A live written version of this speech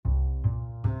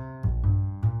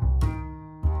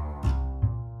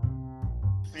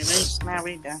Feliz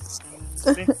Navidad.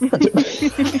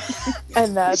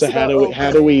 And that's so how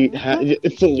do we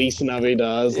Feliz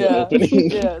Navidad is the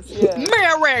opening. Yes.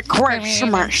 Merry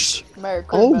Christmas. Merry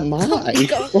Oh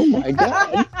Christmas. my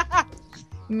god.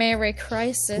 Merry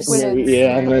Crisis.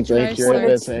 Yeah, that's accurate.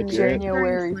 That's It's accurate.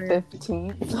 January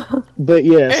 15th. But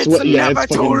yes, It's never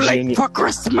it's too fucking late January. for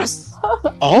Christmas.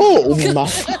 Oh my!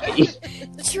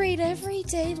 Treat every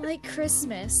day like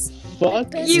Christmas.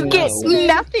 Fuck You no. get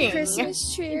nothing.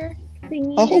 Christmas cheer.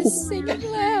 Oh. Singing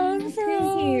loud for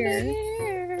all to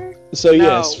hear. So No.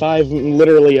 yes,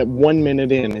 literally at 1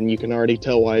 minute in, and you can already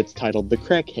tell why it's titled the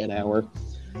Crackhead Hour.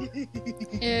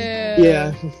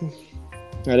 Yeah.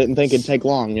 I didn't think it'd take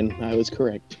long, and I was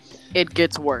correct. It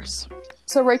gets worse.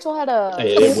 So Rachel had a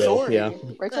It will, story. yeah.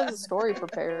 Rachel has a story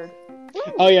prepared.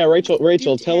 Oh yeah,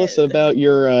 Rachel, tell us about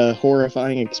your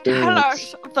horrifying Tell experience.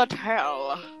 us the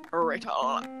tale,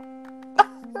 Rachel.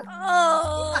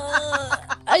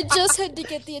 I just had to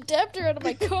get the adapter out of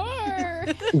my car.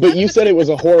 But you said it was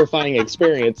a horrifying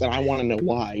experience, and I want to know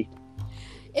why.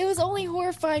 It was only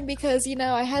horrifying because,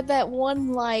 I had that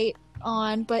one light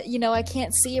on, but, I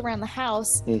can't see around the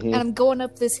house. Mhm. And I'm going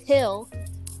up this hill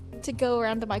to go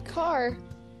around to my car.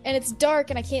 And it's dark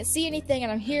and I can't see anything.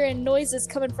 And I'm hearing noises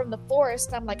coming from the forest.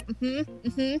 And I'm like,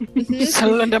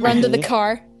 run to the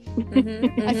car.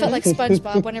 I felt like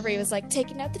SpongeBob whenever he was like,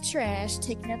 taking out the trash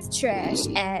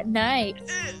at night.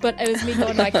 But it was me going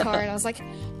to my car and I was like,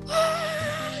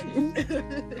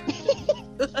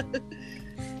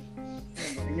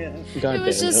 God it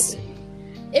was damn just...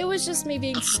 It was just me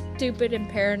being stupid and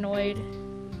paranoid.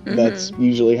 That's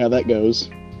usually how that goes.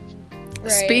 Right.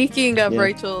 Speaking of Yeah.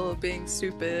 Rachel being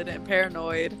stupid and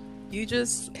paranoid, you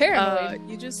just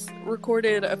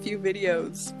recorded a few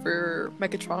videos for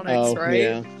Mechatronics, right?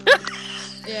 Yeah.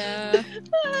 Yeah.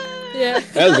 Yeah.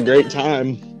 That was a great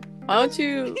time. Why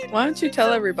don't you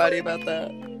tell everybody about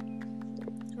that?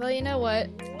 Well, you know what?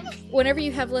 Whenever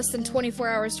you have less than 24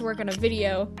 hours to work on a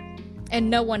video and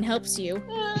no one helps you,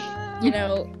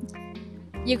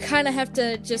 you kind of have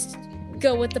to just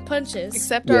go with the punches.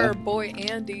 Except Yeah. our boy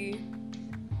Andy.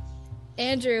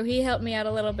 Andrew, he helped me out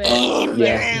a little bit.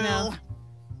 Yeah.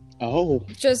 Oh.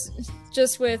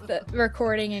 Just with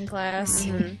recording in class.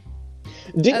 Mm-hmm.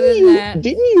 Didn't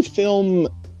you film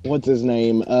what's his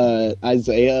name?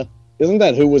 Isaiah? Isn't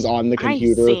that who was on the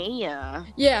computer? Isaiah.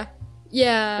 Yeah.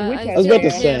 Yeah. I was about to yeah.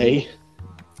 say.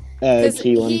 'Cause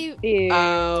Keelan. he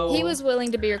Oh. was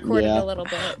willing to be recorded Yeah. a little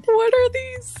bit. What are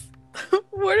these?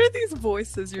 What are these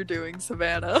voices you're doing,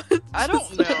 Savannah? I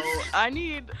don't know. I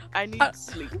need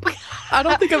sleep. I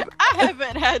don't think I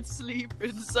haven't had sleep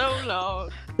in so long.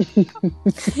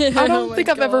 I don't think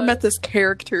I've ever met this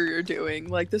character you're doing.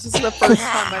 Like, this is the first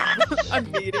time I'm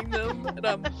meeting them, and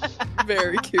I'm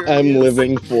very curious. I'm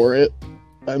living for it.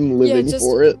 I'm living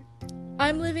for it.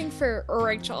 I'm living for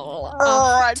Rachel.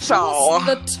 Rachel.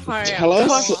 The tale. Tell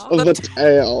us the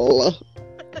tale.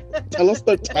 Tell us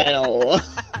the tale.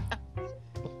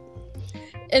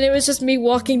 And it was just me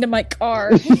walking to my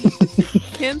car.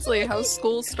 Kinsley, how's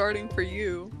school starting for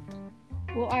you?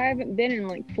 Well, I haven't been in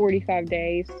like 45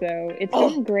 days, so it's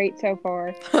going great so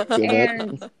far.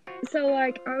 And so,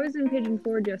 I was in Pigeon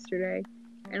Forge yesterday,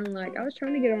 and I was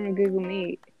trying to get on a Google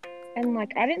Meet, and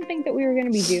I didn't think that we were going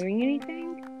to be doing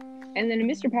anything. And then in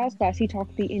Mr. Powell's class, he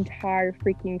talked the entire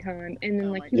freaking time, and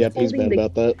then He's bad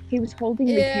about that. he was holding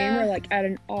the camera at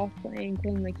an off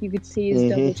angle, and you could see his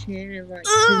double chin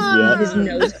and his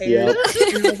nose hair. Yep.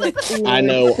 And I was like, Lord, I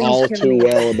know please all kill too me.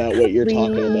 well about what you're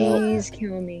talking about. Please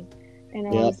kill me. And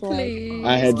I Yep. was like, Please.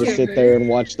 I had to sit there and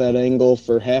watch that angle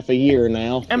for half a year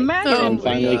now. Imagine I'm being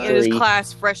finally in his free.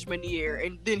 class freshman year,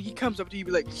 and then he comes up to you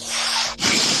and be like,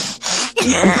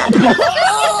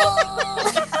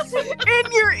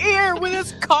 in your ear with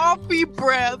his coffee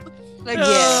breath. Like,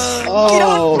 yeah.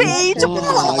 Oh, page.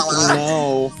 fuck,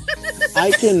 no.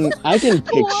 I can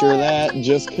picture that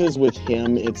just because with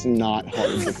him, it's not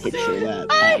hard to picture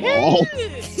that at all.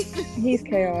 he's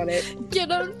chaotic.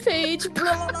 Get on page.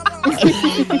 I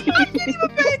can't even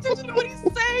pay attention to what he's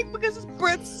saying because his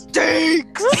breath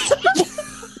stinks.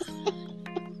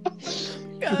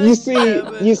 You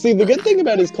see, the good thing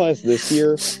about his class this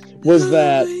year was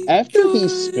that after he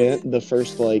spent the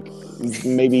first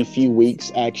maybe few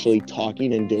weeks actually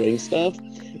talking and doing stuff,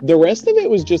 the rest of it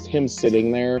was just him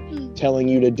sitting there telling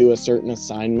you to do a certain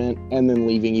assignment and then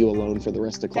leaving you alone for the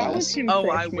rest of That was class. him Oh,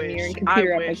 I freshman year in wish.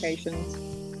 computer I wish. applications.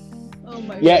 Oh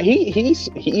my Yeah, god.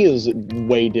 he is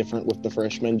way different with the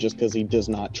freshmen just because he does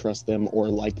not trust them or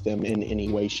like them in any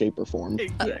way, shape, or form.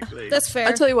 Exactly. That's fair.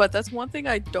 I tell you what, that's one thing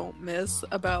I don't miss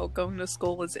about going to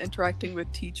school is interacting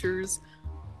with teachers.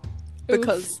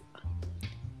 Because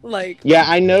Like, Yeah,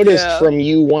 I noticed Yeah. from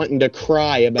you wanting to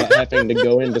cry about having to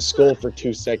go into school for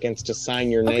 2 seconds to sign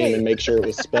your name Okay. and make sure it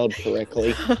was spelled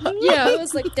correctly. Yeah, I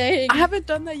was like, dang. I haven't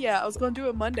done that yet. I was going to do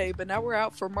it Monday, but now we're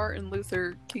out for Martin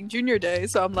Luther King Jr. Day,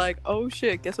 so I'm like, oh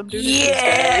shit, guess I'm doing it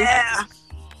Tuesday. Yeah.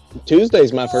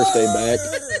 Tuesday's my first day back,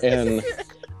 and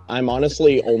I'm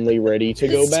honestly only ready to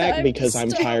go It's back time because to I'm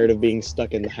stop. tired of being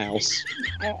stuck in the house.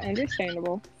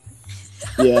 Understandable.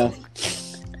 Yeah.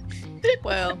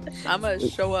 Well, I'm gonna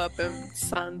show up and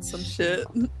sign some shit.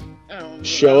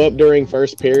 Show up during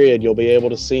first period, you'll be able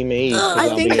to see me because I I'll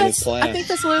be think in his that's class. I think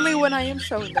that's literally when I am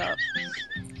showing up.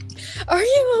 Are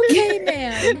you okay,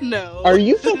 man? No. Are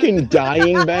you fucking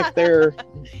dying back there?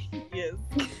 Yes.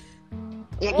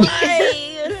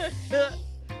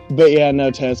 But yeah,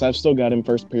 no, Tess, I've still got him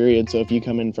first period, so if you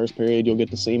come in first period, you'll get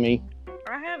to see me.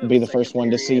 I have Be the first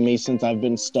one to see me since I've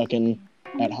been stuck in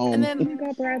at home. And Oh then my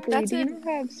god, Bradley, That's do you it. not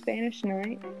have Spanish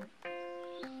night?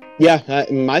 Yeah,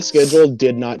 my schedule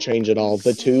did not change at all.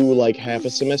 The two, like, half a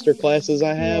semester classes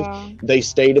I have, Yeah. they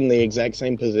stayed in the exact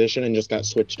same position and just got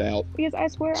switched out. Because I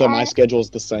swear, So my schedule's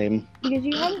the same. because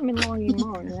you haven't been logging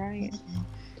on, right?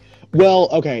 Well,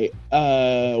 okay,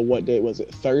 what day was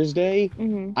it? Thursday?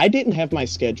 Mm-hmm. I didn't have my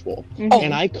schedule. Mm-hmm.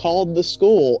 And I called the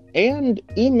school and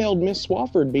emailed Miss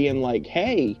Swafford being like,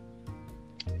 hey,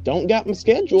 don't got my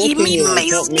schedule. Can you like,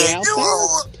 help me out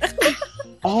there?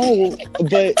 Oh,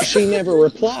 but she never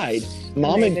replied.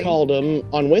 Mom had Amazing. called him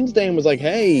on Wednesday and was like,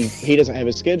 hey, he doesn't have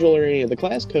his schedule or any of the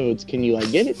class codes. Can you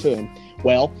like get it to him?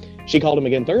 Well, she called him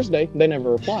again Thursday. They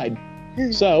never replied.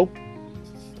 So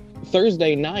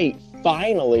Thursday night,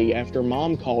 finally, after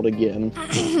Mom called again,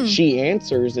 she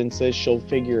answers and says she'll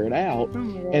figure it out. Oh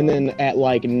my god. And then at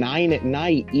like 9 at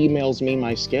night, emails me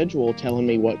my schedule telling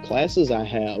me what classes I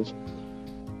have.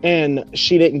 And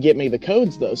she didn't get me the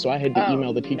codes though, so I had to Oh,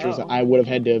 email the teachers. no. I would have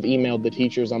had to have emailed the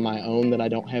teachers on my own that I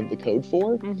don't have the code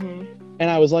for. Mm-hmm. And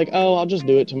I was like, oh, I'll just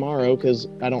do it tomorrow because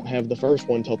I don't have the first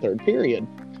one till third period.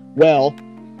 Well,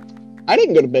 I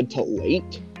didn't go to bed till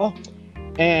late. Oh.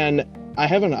 And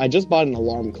I just bought an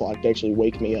alarm clock to actually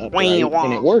wake me up. Wah, Right? wah.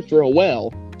 And it worked real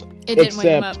well. It didn't wake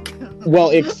him up.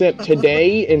 Well, except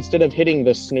today, instead of hitting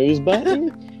the snooze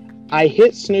button, I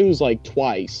hit snooze like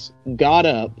twice, got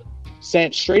up,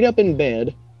 sat straight up in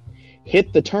bed,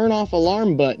 hit the turn off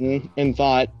alarm button, and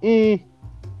thought,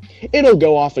 it'll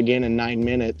go off again in 9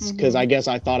 minutes, because I guess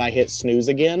I thought I hit snooze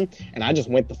again, and I just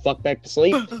went the fuck back to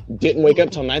sleep. Didn't wake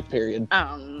up till ninth period.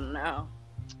 Oh no.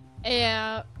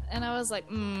 Yeah, and I was like,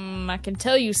 I can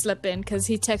tell you slept in because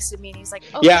he texted me and he's like,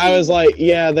 oh, Yeah, I was like,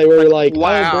 yeah, they were like,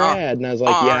 Wow. oh, Brad. And I was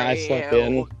like, yeah, I slept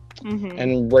in. Mm-hmm.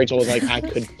 And Rachel was like, I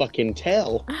could fucking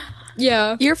tell.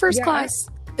 yeah. Your first Yeah, class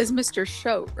is Mr.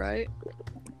 Shoat, right?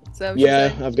 Is that what Yeah, you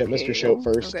said? I've got Mr. Ew. Shoat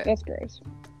first. Okay. That's gross.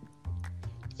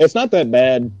 It's not that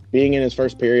bad. Being in his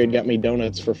first period got me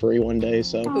donuts for free one day,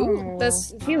 so. Oh,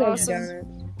 that's he loves awesome.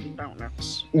 donuts.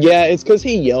 Donuts. Yeah, it's because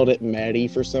he yelled at Maddie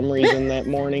for some reason that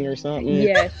morning or something.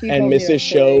 Yes, you And told me that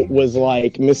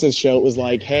Mrs. Shoat was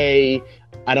like, hey,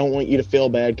 I don't want you to feel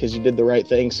bad because you did the right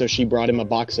thing, so she brought him a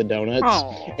box of donuts.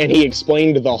 Oh. And he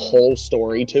explained the whole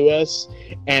story to us,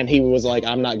 and he was like,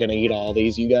 I'm not going to eat all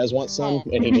these. You guys want some?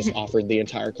 And he just offered the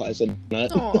entire class a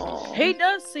donut. Aw. He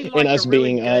does seem like And us a really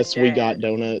being good us, we dad. got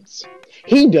donuts.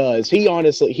 He does.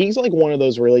 He's like one of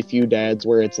those really few dads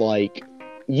where it's like,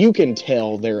 you can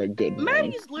tell they're a good man.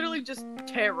 Maddie's literally just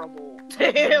terrible.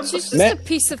 Damn. She's just Matt- a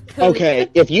piece of code. Okay,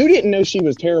 if you didn't know she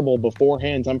was terrible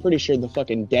beforehand, I'm pretty sure the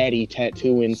fucking daddy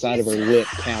tattoo inside of her lip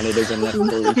counted as enough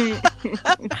proof.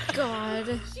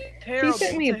 God. She Terrible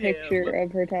sent me a to him. picture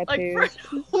of her Like, tattoos.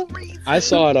 for no reason. I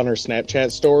saw it on her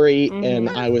Snapchat story, Mhm. and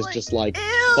I was just like,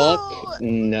 Ew. fuck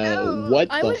no. What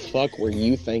I the would- fuck were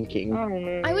you thinking? Oh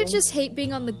no. I would just hate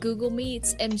being on the Google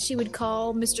Meets and she would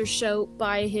call Mr. Shoat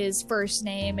by his first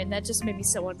name, and that just made me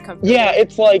so uncomfortable. Yeah,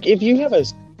 it's like, if you have a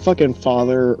fucking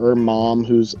father or mom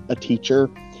who's a teacher,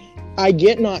 I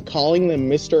get not calling them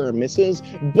Mr. or Mrs.,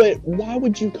 but why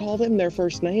would you call them their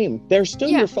first name? They're still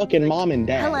Yeah. your fucking mom and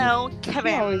dad. Hello, She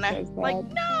Kevin. always says that. Like,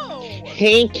 no.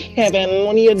 Hey, Kevin,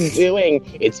 what are you doing?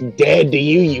 It's dead to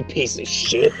you, you piece of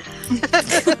shit.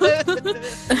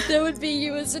 That would be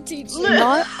you as a teacher.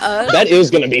 Not us. That is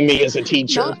gonna be me as a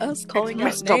teacher. Not us calling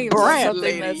out Mr. names. Bradley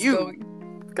Something to that's you. going.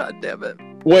 God damn it!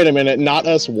 Wait a minute, not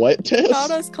us what, Tess?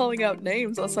 Not us calling out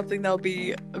names on something that'll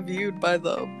be viewed by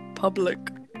the public.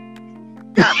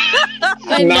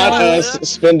 I Not know. us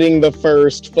spending the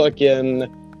first fucking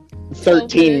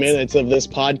 13 minutes. minutes of this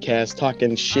podcast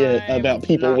talking shit I'm about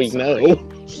people not we sorry. know.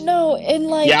 No, and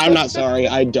like. Yeah, I'm not sorry.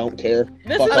 I don't care.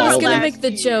 This Fuck is I was all gonna that. make the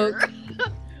last year. joke.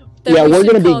 that Yeah, we we're should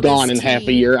gonna be call this gone in half a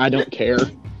tea. year. I don't care.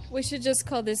 We should just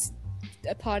call this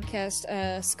a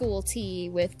podcast, School Tea,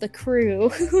 with the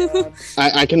crew.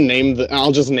 I can name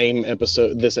I'll just name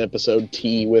this episode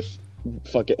Tea with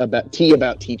tea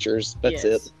about teachers. That's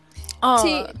it.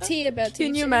 Tea about teachers.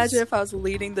 Can you imagine if I was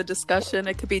leading the discussion?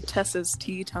 It could be Tessa's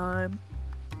tea time.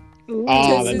 Ooh.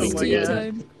 Oh, that'd Tessa's be tea good.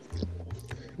 time.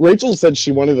 Rachel said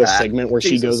she wanted a segment where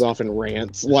she Jesus. goes off and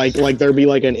rants, like there'd be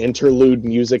like an interlude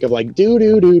music of like do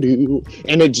do do do,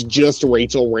 and it's just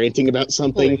Rachel ranting about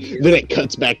something. Please. Then it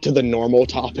cuts back to the normal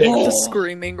topic. The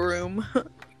screaming room.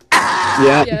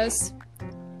 Yeah. Yes.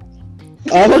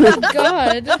 Oh,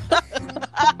 God.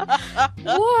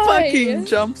 Why? Fucking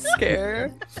jump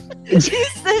scare. He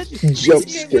said jump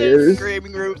he said scares.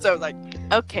 screaming room. So I was like,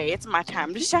 okay, it's my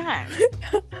time to shine.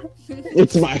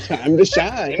 It's my time to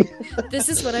shine. This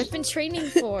is what I've been training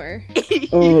for.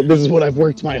 Oh, this is what I've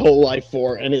worked my whole life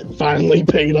for, and it finally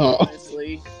paid off.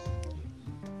 Honestly.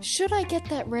 Should I get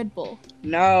that Red Bull?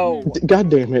 No. God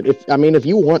damn it! If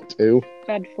you want to,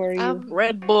 Bad for you.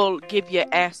 Red Bull give you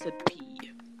acid pee.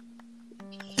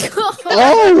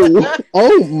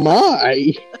 oh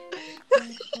my!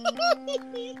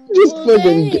 Just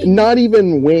fucking, Wait. not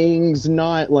even wings,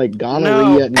 not like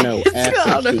gonorrhea, no,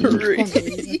 acid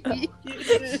pee. Gonorrhea.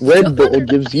 Red Bull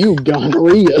gives you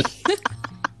gonorrhea.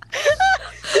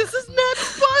 This is not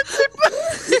sponsored by.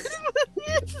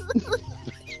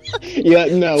 Yeah,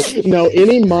 no,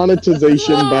 any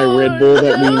monetization by Red Bull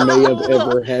that we may have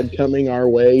ever had coming our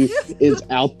way is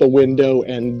out the window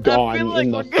and I feel gone like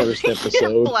in the we're gonna first get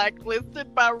episode.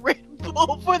 blacklisted by Red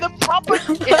Bull for the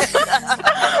propaganda.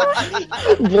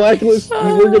 Blacklist,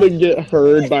 we're gonna get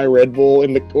heard by Red Bull,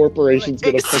 and the corporation's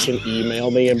gonna fucking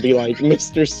email me and be like,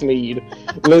 Mr. Sneed,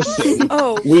 listen,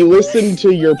 Oh, we listened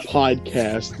to your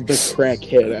podcast, The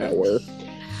Crackhead Hour,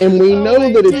 and we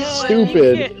know that it's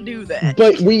stupid, Can't do that.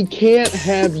 but we can't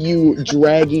have you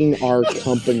dragging our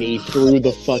company through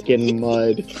the fucking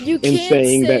mud You and can't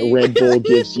saying say that Red Bull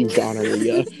gives you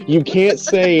gonorrhea. You can't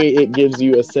say it gives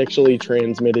you a sexually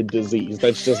transmitted disease.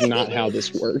 That's just not how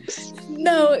this works.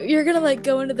 No, you're gonna like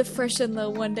go into the Fresh and Low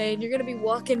one day and you're gonna be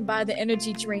walking by the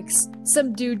energy drinks.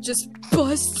 Some dude just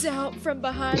busts out from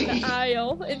behind the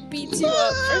aisle and beats you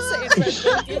up for saying Red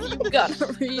Bull gives you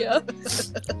gonorrhea.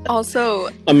 also,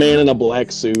 A man in a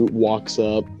black suit walks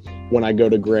up when I go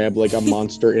to grab like a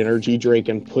Monster energy drink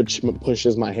and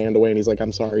pushes my hand away, and he's like,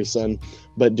 I'm sorry, son,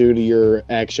 but due to your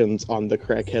actions on the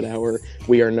Crackhead Hour,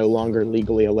 we are no longer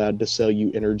legally allowed to sell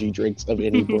you energy drinks of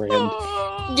any brand.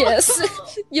 Yes,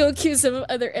 you'll accuse him of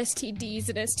other STDs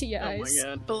and STIs. Oh my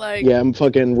god. but like, Yeah, I'm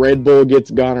fucking Red Bull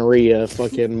gets gonorrhea,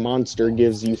 fucking Monster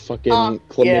gives you fucking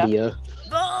chlamydia.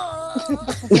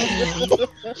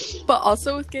 but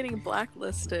also with getting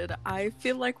blacklisted, I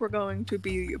feel like we're going to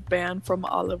be banned from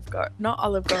not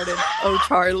Olive Garden,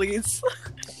 O'Charlie's.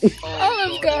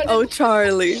 Olive Garden.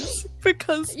 O'Charlie's.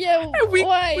 Because Yeah, we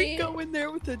why? go in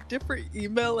there with a different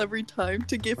email every time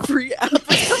to get free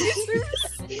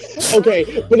appetizers.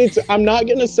 Okay, but I'm not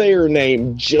gonna say her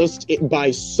name,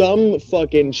 by some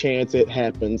fucking chance it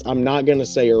happens. I'm not gonna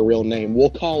say her real name.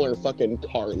 We'll call her fucking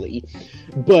Carly.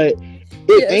 But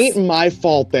it Yes. ain't my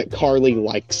fault that Carly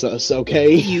likes us,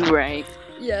 okay? You right.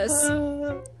 Yes.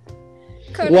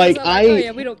 Like, Like, oh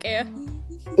yeah, we don't care.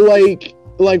 Like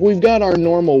we've got our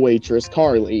normal waitress,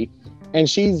 Carly, and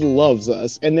she loves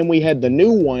us. And then we had the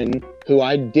new one, who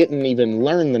I didn't even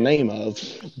learn the name of,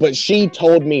 but she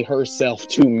told me herself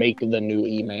to make the new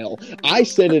email. I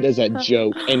said it as a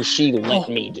joke, and she let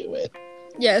me do it.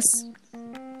 Yes.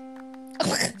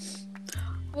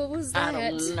 What was I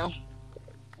that? don't know.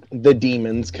 The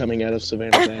demons coming out of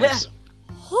Savannah's ass.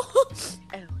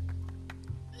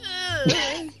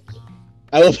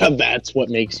 I love how that's what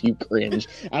makes you cringe.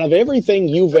 Out of everything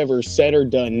you've ever said or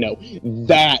done, no,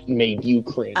 that made you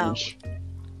cringe.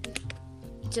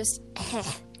 Just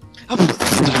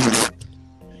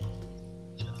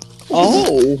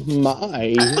Oh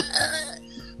my.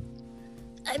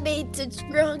 I made the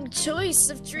wrong choice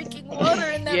of drinking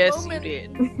water in that Yes, moment. you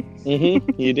did.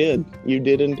 You did. You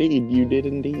did indeed. You did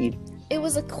indeed. It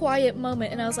was a quiet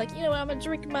moment, and I was like, you know what? I'm gonna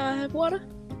drink my water.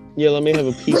 Yeah, let me have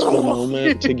a peaceful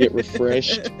moment to get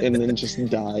refreshed, and then just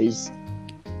dies.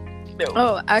 No.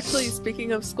 Oh, actually,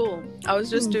 speaking of school, I was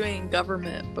just doing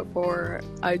government before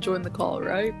I joined the call,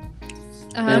 right?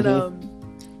 And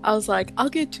I was like, I'll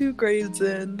get 2 grades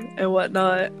in and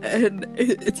whatnot, and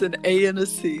it's an A and a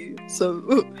C. So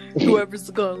whoever's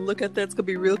gonna look at that's gonna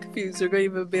be real confused. They're gonna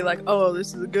even be like, "Oh,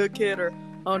 this is a good kid," or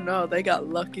 "Oh no, they got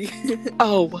lucky."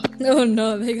 Oh. Oh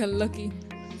no, they got lucky.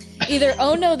 Either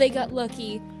oh no, they got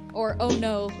lucky, or oh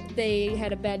no, they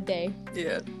had a bad day.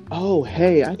 Yeah. Oh,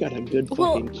 hey, I got a good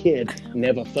fucking kid.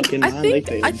 Never fucking mind they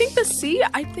failed. I think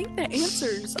the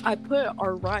answers I put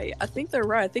are right. I think they're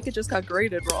right. I think it just got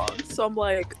graded wrong. So I'm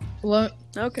like, What?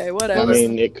 okay, whatever. I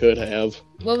mean, it could have.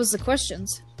 What was the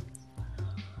questions?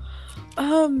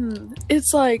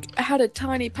 It's like I had a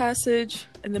tiny passage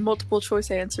and then multiple choice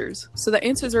answers. So the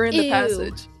answers are in the Ew.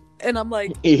 passage. And I'm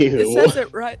like, Ew. it says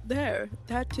it right there.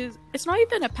 That is, it's not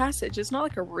even a passage. It's not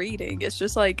like a reading. It's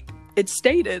just like, it's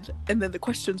stated, and then the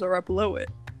questions are right below it.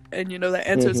 And you know, the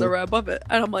answers are right above it.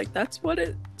 And I'm like, that's what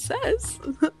it says.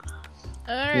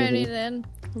 Alrighty then.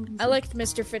 I liked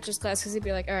Mr. Fitch's class because he'd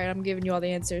be like, alright, I'm giving you all the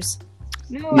answers.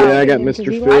 No, Yeah, I got didn't, Mr.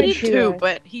 'cause he Fitch. I lied did to too, us.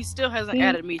 but he still hasn't He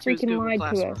added me to his freaking Google lied to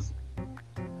Classroom. us.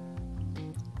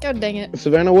 God dang it.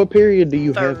 Savannah, what period do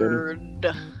you have in?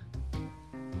 Third.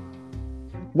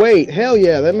 Wait, hell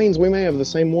yeah, that means we may have the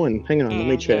same one. Hang on, let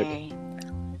me check.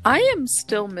 I am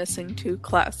still missing 2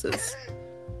 classes.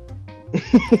 Oh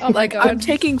my Like, god. I'm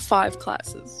taking 5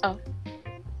 classes.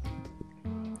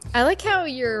 I like how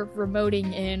you're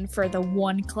remoting in for the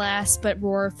one class, but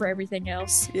roar for everything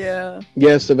else. Yeah.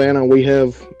 Yeah, Savannah, we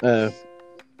have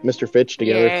Mr. Fitch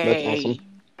together. Yay. That's awesome.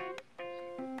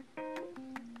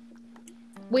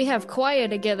 We have choir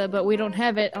together, but we don't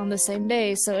have it on the same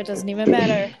day, so it doesn't even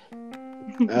matter.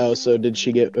 Oh, so did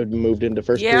she get moved into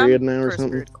first Yeah, period now or first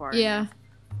something? period choir. Yeah.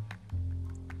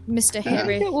 Mr. I think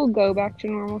Harry. it will go back to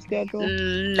normal schedule.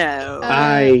 No.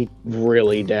 I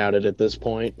really doubt it at this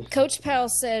point. Coach Powell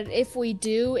said if we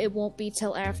do, it won't be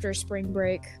till after spring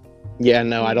break. Yeah,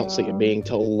 no, I don't see it Wow. being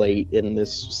till late in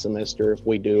this semester if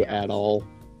we do at all.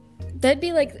 That'd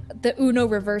be like the Uno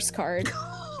reverse card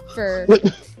for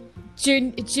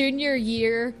junior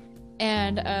year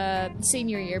and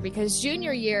senior year, because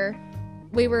junior year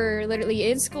we were literally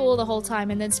in school the whole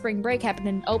time, and then spring break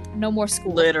happened and no more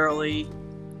school. Literally.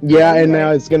 Yeah, and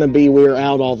now it's gonna be we're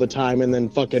out all the time, and then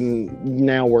fucking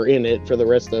now we're in it for the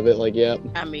rest of it. Like, yep.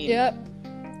 I mean, Yep.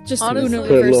 Just Honestly, Uno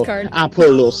Put a reverse little, card. I put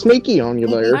a little sneaky on you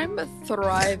there. I'm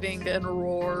thriving in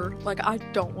Roar. Like, I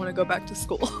don't want to go back to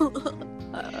school.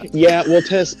 Yeah, well,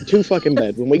 Tess, too fucking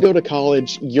bad. When we go to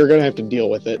college, you're gonna have to deal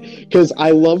with it. Because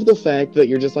I love the fact that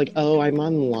you're just like, oh, I'm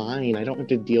online. I don't have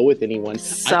to deal with anyone.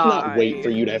 I cannot wait for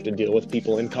you to have to deal with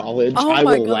people in college. Oh I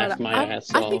my will God. laugh my ass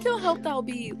I off. think it'll help that I'll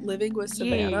be living with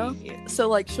Savannah. Yeah. So,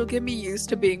 like, she'll get me used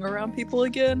to being around people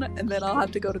again, and then I'll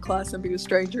have to go to class and be with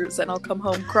strangers, and I'll come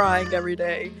home crying every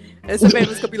day. And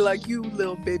Savannah's gonna be like, you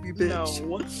little baby bitch.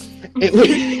 No. At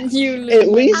least, at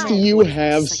least you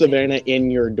have Savannah in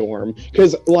your dorm.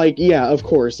 Because, like, yeah, of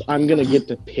course, I'm gonna get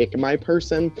to pick my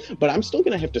person, but I'm still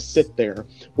gonna have to sit there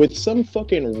with some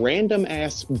fucking random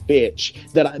ass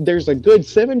bitch that there's a good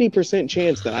 70%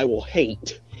 chance that I will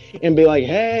hate. And be like,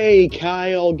 hey,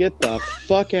 Kyle, get the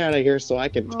fuck out of here so I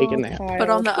can take a nap. Kyle. But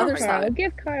on the Poor other Kyle. side-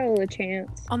 Give Kyle a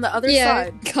chance. On the other Yeah,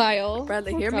 side, Kyle.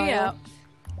 Bradley, Poor hear me Kyle. out.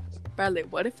 Bradley,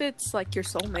 what if it's like your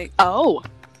soulmate? Oh.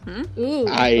 Ooh.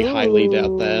 I highly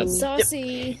doubt that.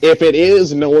 Saucy. If it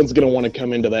is, no one's gonna want to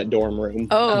come into that dorm room.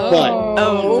 Oh.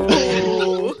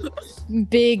 Oh.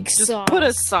 Big Just sauce. put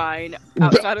a sign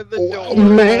outside of the door.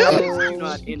 Ma'am. Do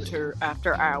not enter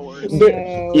after hours.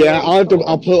 No. Yeah, I'll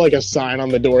put like a sign on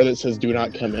the door that says "Do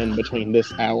not come in between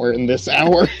this hour and this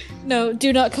hour." No,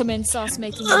 do not come in sauce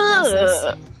making in process.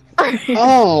 Ugh.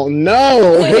 Oh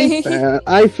no, hate that!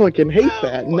 I fucking hate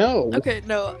that. No. Okay,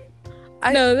 no.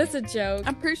 No, that's a joke.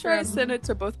 I'm pretty sure I sent it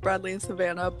to both Bradley and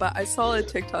Savannah, but I saw a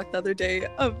TikTok the other day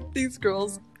of these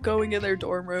girls going in their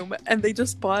dorm room and they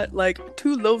just bought like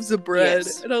 2 loaves of bread.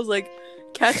 Yes. And I was like,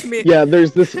 catch me. Yeah,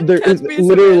 there's this. There Catch is me and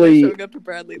Savannah literally showing up to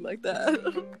Bradley like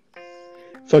that.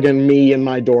 fucking me in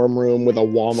my dorm room with a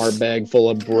Walmart bag full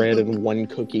of bread and 1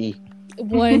 cookie.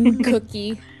 One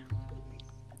cookie.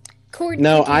 Corn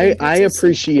No, cookie I and pretzels.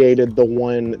 appreciated the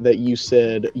one that you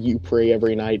said you pray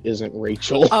every night isn't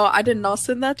Rachel. Oh, I did not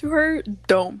send that to her.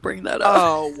 Don't bring that up.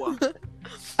 Oh.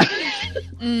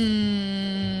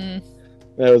 Mm,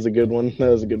 That was a good one. That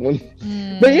was a good one.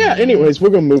 mm. But yeah, anyways, we're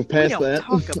gonna move We past don't that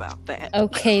talk about that.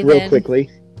 Okay real then. quickly.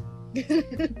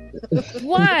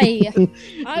 Why?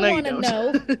 I No, you want to don't.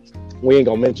 know. We ain't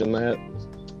gonna mention that.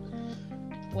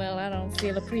 Well, I don't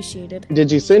feel appreciated.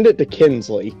 Did you send it to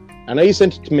Kinsley? I know you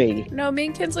sent it to me. No, me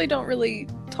and Kinsley don't really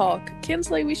talk.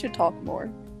 Kinsley, we should talk more.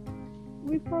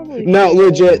 We probably No,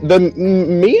 should. legit.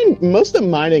 Me and most of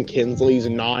mine and Kinsley's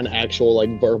non-actual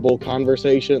like verbal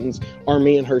conversations are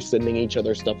me and her sending each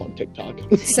other stuff on TikTok.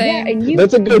 Same. and you,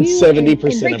 That's a good you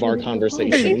 70% and of our Rachel,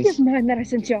 conversations. Oh, this is mine that I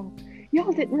sent y'all.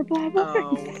 Y'all didn't reply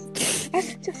Oh. once. I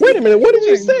just Wait a minute, what did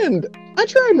you sent send? I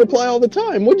try and reply all the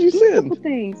time. What'd you send?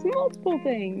 multiple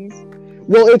things.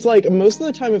 Well, it's like most of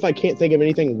the time, if I can't think of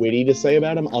anything witty to say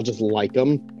about him, I'll just like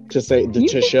him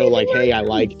to show like, hey, I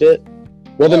liked it.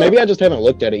 Well, then maybe I just haven't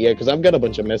looked at it yet because I've got a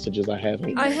bunch of messages I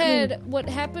haven't. I had what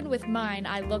happened with mine.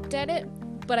 I looked at it,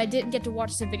 but I didn't get to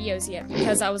watch the videos yet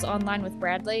because I was online with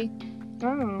Bradley.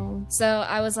 Oh. So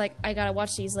I was like, I gotta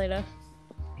watch these later.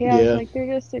 Yeah, Yeah. like they're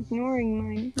just ignoring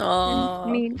mine. Aw. I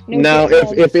mean, Now,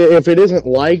 shit, if it isn't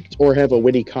liked or have a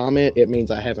witty comment, it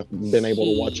means I haven't been able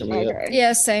to watch them yet. Okay.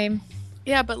 Yeah, same.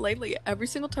 Yeah, but lately, every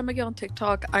single time I get on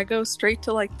TikTok, I go straight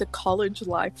to like the college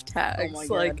life tags, my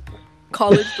like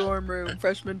college dorm room,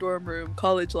 freshman dorm room,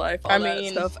 college life, all that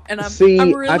stuff. And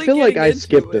I'm really I feel like getting I into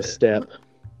skipped a it. step.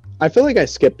 I feel like I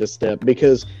skipped a step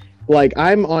because, like,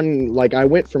 I'm on, like, I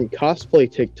went from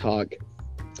cosplay TikTok,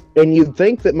 and you'd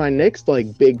think that my next,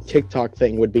 like, big TikTok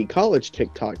thing would be college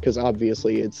TikTok, because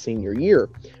obviously it's senior year.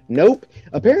 Nope.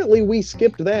 Apparently we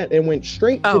skipped that and went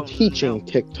straight to teaching Oh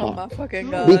TikTok. my fucking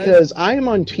god! Because I'm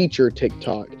on teacher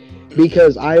TikTok.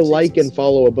 Because I like and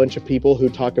follow a bunch of people who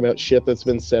talk about shit that's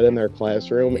been said in their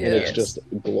classroom, and it's Yes. just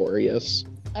glorious.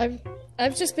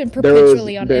 I've just been There was-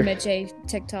 perpetually on there- MHA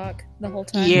TikTok the whole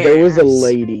time. Yeah. There was a Yes.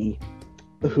 lady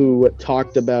who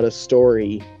talked about a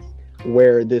story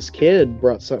where this kid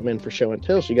brought something in for show and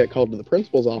tell. She got called to the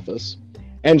principal's office,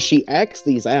 and she acts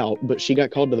these out, but she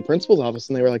got called to the principal's office,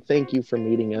 and they were like, "Thank you for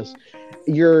meeting us.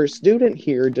 Your student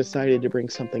here decided to bring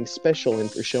something special in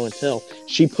for show and tell."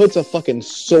 She puts a fucking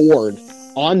sword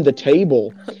on the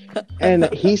table,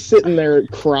 and he's sitting there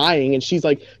crying, and she's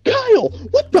like, "Kyle,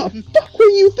 what the fuck were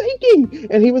you thinking?"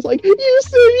 And he was like, "You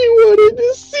said you wanted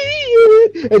to see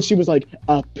it." And she was like,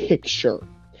 "A picture.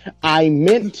 I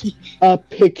meant a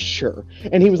picture."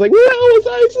 And he was like, "Well, how was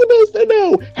I supposed to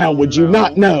know?" "How would you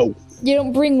not know?" You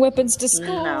don't bring weapons to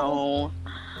school. No,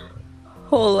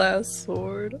 Whole ass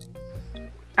sword.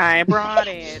 I brought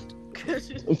it.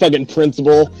 Fucking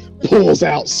principal pulls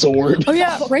out sword. Oh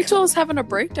yeah, Rachel was having a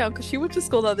breakdown because she went to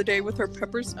school the other day with her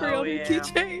pepper spray Oh, on her yeah.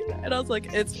 keychain, and I was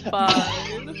like, "It's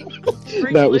fine."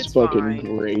 That was It's fucking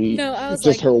fine. great. No, I was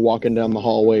Just like, her walking down the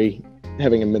hallway,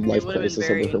 having a It midlife would have been crisis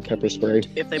very over her pepper spray.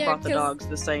 inconvenient if they Yeah, brought the 'cause- dogs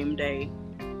the same day.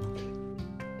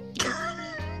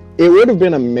 It would have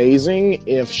been amazing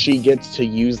if she gets to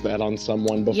use that on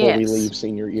someone before we Yes. leave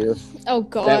senior year. oh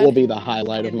god, That will be the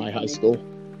highlight of my high school.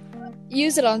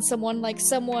 use it on someone like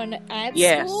someone at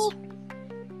Yes. school.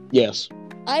 Yes.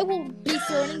 I will be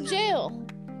thrown in jail.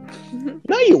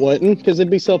 No, you wouldn't, because it'd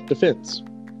be self-defense.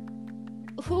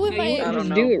 Who am Yeah, you I can don't just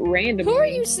know. do it randomly. Who are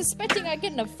you suspecting I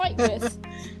get in a fight with?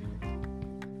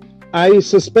 I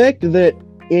suspect that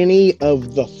any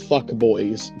of the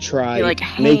fuckboys try You're like,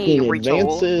 "Hey, making Rachel,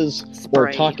 advances or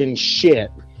spray." talking shit,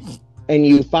 and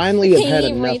you finally have had Hey,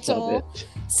 enough Rachel. of it.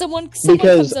 Someone Because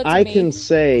comes up to I me. can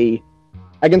say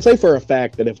for a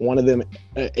fact that if one of them,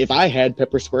 if I had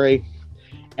pepper spray,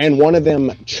 and one of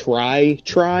them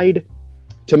tried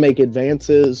to make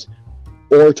advances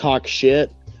or talk shit,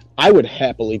 I would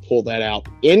happily pull that out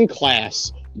in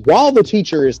class while the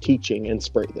teacher is teaching and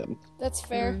spray them. That's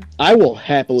fair. I will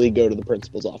happily go to the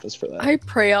principal's office for that. I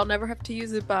pray I'll never have to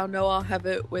use it, but I know I'll have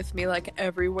it with me like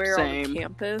everywhere on Same.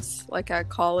 campus, like at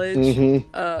college. Mhm.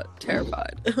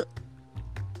 Terrified.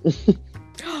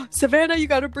 Savannah, you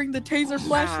gotta bring the taser I'm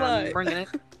flashlight. bringing it.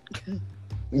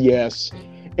 Yes.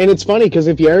 And it's funny because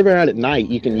if you're ever out at night,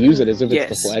 you can use it as if it's Yes.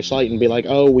 the flashlight and be like,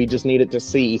 "Oh, we just need it to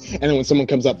see." And then when someone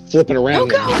comes up, flip it around, Oh,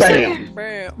 and God. bam!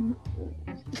 Bam.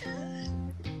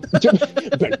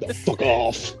 Back the fuck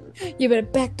off! You better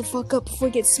back the fuck up before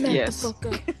you get smacked Yes. the fuck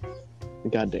up.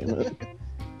 God damn it!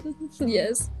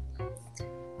 Yes.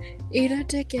 Eat a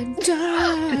dick and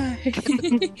die.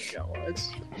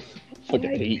 Fucking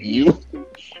hate you.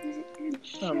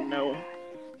 Oh no.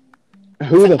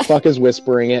 Who the fuck is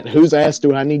whispering it? Whose ass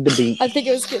do I need to beat? I think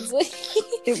it was Kinsley.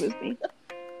 It was me.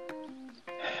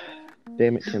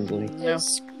 Damn it, Kinsley. No. I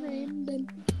screamed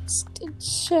and pissed and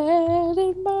shat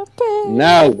in my pants.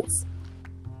 No!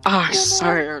 Ah,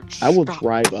 sir. I will stop.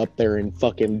 drive up there and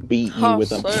fucking beat you I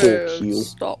with a said pool cue.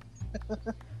 Stop.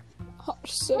 Oh,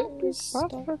 so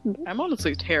stop. I'm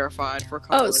honestly terrified for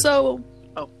college. Oh, so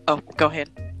Oh, go ahead.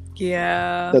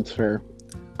 yeah. That's fair.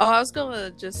 Oh, I was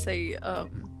gonna just say,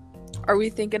 are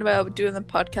we thinking about doing the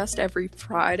podcast every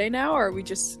Friday now, or are we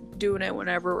just doing it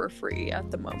whenever we're free at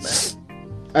the moment?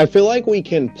 I feel like we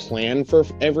can plan for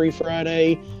every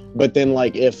Friday, but then,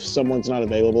 like, if someone's not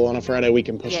available on a Friday, we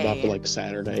can push it off to, Yeah. like,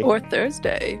 Saturday. Or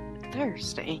Thursday?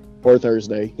 Thursday. Or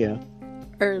Thursday, yeah.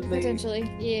 Early. Potentially,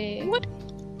 yeah. What?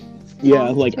 Yeah,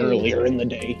 like, earlier in the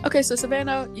day. Okay, so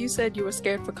Savannah, you said you were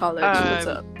scared for college. What's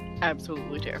up?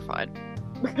 Absolutely terrified.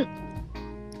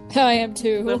 I am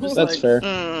too. I'm just That's like, fair.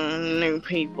 New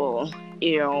people.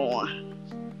 Ew.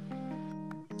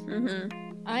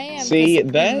 I am. See,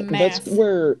 'cause that's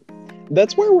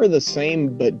where we're the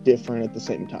same but different at the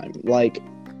same time. Like,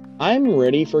 I'm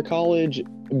ready for college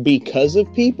because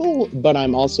of people, but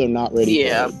I'm also not ready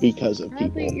for it because of I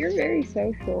people. think you're very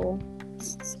social.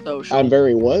 Social. I'm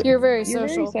very what? You're very You're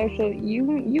social. very social.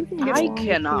 You can get I along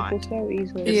cannot. with people so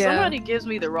easily. If Yeah. somebody gives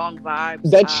me the wrong vibes,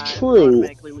 That's I'm true.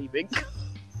 automatically leaving.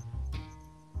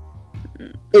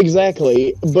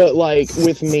 Exactly. But like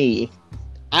with me,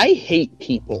 I hate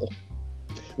people.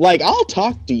 Like, I'll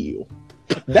talk to you.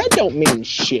 That don't mean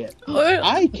shit.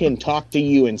 I can talk to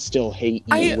you and still hate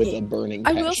you with a burning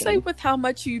I passion. will say, with how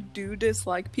much you do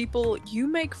dislike people, you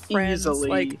make friends Easily.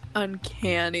 like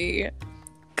uncanny.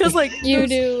 Cause like You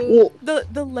do. Well,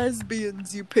 the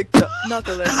lesbians you picked up, not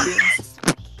the lesbians.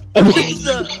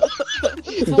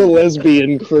 the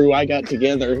lesbian crew I got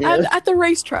together here. At the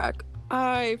racetrack,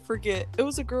 I forget. It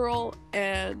was a girl,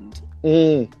 and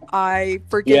Mm, I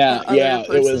forget. Yeah, the other yeah, it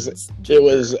was- person's it gender.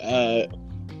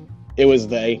 was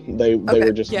they. They Okay,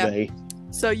 were just yeah. they.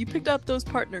 So you picked up those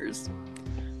partners.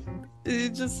 You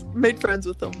just made friends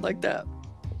with them like that.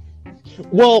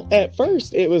 Well, at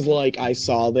first it was like I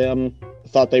saw them,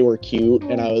 thought they were cute,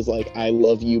 and I was like, I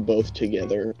love you both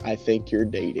together. I think you're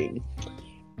dating.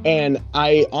 And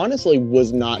I honestly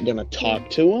was not gonna talk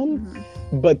to them,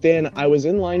 Mm-hmm. but then I was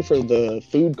in line for the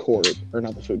food court, or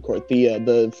not the food court,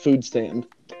 the food stand.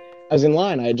 I was in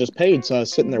line. I had just paid, so I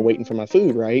was sitting there waiting for my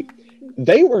food. Right?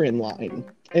 They were in line,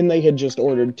 and they had just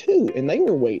ordered too, and they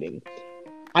were waiting.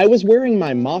 I was wearing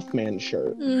my Mothman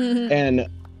shirt, and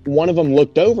one of them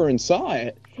looked over and saw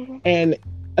it, and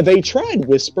they tried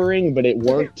whispering, but it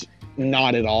worked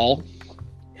not at all.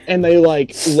 And they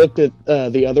like looked at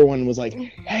the other one and was like,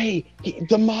 "Hey,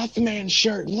 the Mothman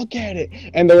shirt, look at it."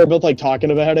 And they were both like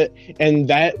talking about it, and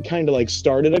that kind of like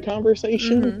started a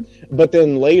conversation. But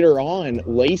then later on,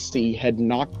 Lacey had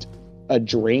knocked a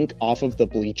drink off of the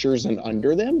bleachers and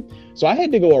under them, so I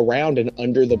had to go around and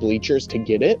under the bleachers to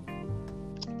get it.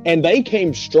 And they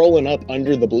came strolling up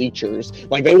under the bleachers.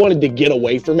 Like, they wanted to get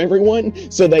away from everyone,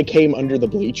 so they came under the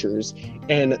bleachers.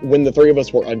 And when the three of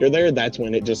us were under there, that's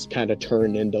when it just kind of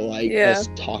turned into, like, us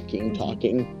talking.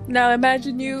 Now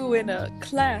imagine you in a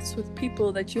class with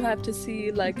people that you have to see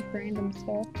like Random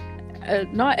stuff.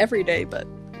 not every day, but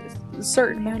a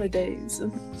certain amount of days.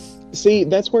 See,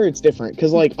 that's where it's different.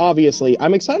 Because, like, obviously,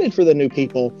 I'm excited for the new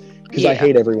people, because I Yeah.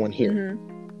 hate everyone here. Mhm.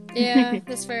 Yeah,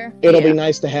 that's fair. It'll be Yeah.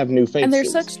 nice to have new faces. And they're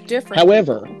such different.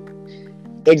 However,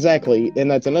 people. exactly,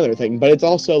 and that's another thing. But it's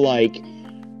also like,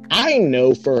 I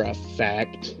know for a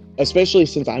fact, especially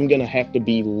since I'm going to have to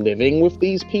be living with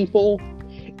these people,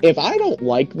 if I don't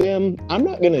like them, I'm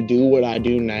not going to do what I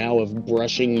do now of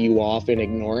brushing you off and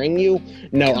ignoring you.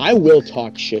 No, I will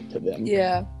talk shit to them.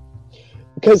 Yeah.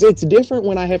 Because it's different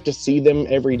when I have to see them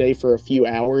every day for a few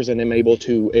hours and am able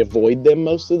to avoid them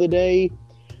most of the day,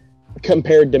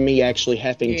 compared to me actually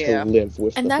having Yeah. to live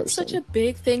with And the that's person. such a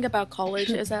big thing about college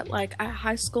is that like at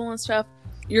high school and stuff,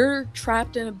 you're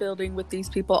trapped in a building with these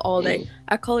people all day.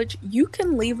 At college, you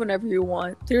can leave whenever you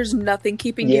want. There's nothing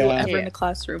keeping you Yeah. ever in the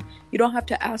classroom. You don't have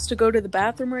to ask to go to the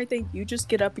bathroom or anything. You just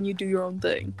get up and you do your own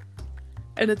thing.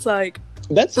 And it's like,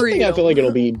 That's something I feel freedom. like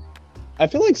it'll be. I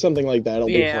feel like something like that'll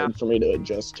be Yeah. hard for me to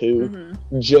adjust to, mhm.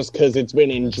 just because it's been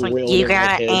like, drilled you in my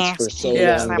gotta head for ask so to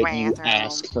use long the that you bathroom.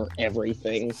 ask for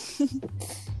everything.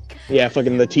 Yeah,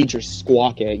 fucking the teachers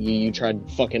squawk at you. You tried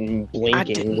fucking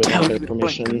blinking didn't without tell their you to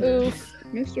blink. permission. Oof.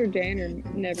 Mr. Danner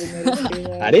never made us do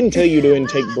that. I didn't tell you to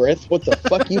intake breath. What the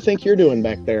fuck you think you're doing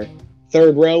back there?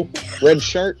 Third row, red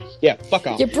shirt. Yeah, fuck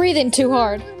off. You're breathing too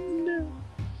hard.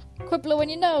 Quit blowing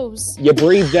your nose. You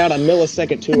breathed out a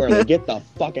millisecond too early. Get the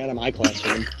fuck out of my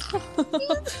classroom.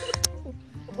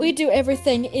 We do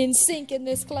everything in sync in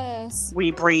this class.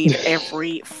 We breathe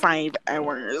every 5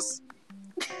 hours.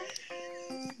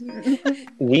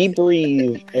 We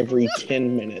breathe every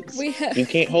 10 minutes. We have You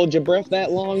can't hold your breath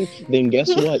that long, then guess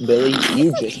what, Billy?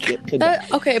 You just get to die.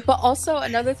 Okay, but also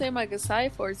another thing I'm like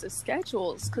excited for is the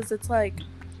schedules, because it's like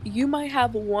you might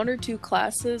have 1 or 2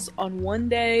 classes on one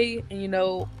day, and you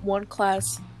know, one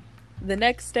class the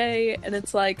next day, and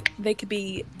it's like they could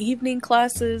be evening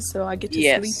classes, so I get to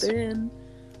Yes. sleep in.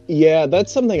 Yeah,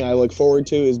 that's something I look forward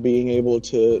to, is being able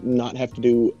to not have to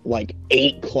do like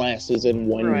 8 classes in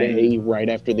one Right. day right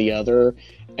after the other,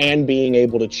 and being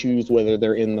able to choose whether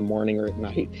they're in the morning or at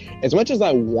night. As much as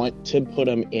I want to put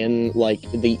them in like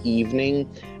the evening,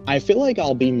 I feel like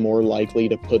I'll be more likely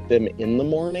to put them in the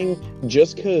morning,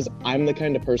 just because I'm the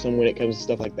kind of person, when it comes to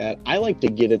stuff like that, I like to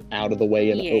get it out of the way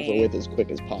and Yeah. over with as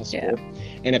quick as possible.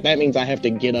 And if that means I have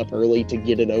to get up early to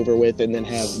get it over with and then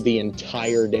have the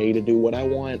entire day to do what I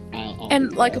want,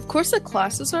 And like, of course, the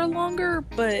classes are longer,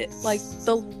 but like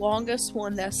the longest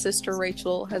one that Sister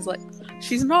Rachel has, like,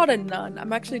 she's not a nun.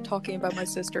 I'm actually talking about my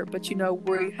sister, but you know,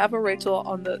 we have a Rachel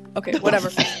on the. Okay, whatever.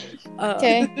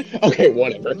 Okay. Okay,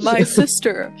 whatever. My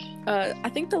sister, I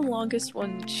think the longest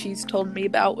one she's told me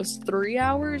about was 3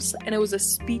 hours, and it was a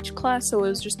speech class, so it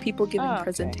was just people giving Oh, okay.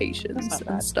 presentations That's not and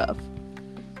bad. stuff.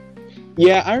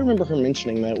 Yeah, I remember her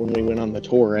mentioning that when we went on the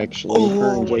tour, actually.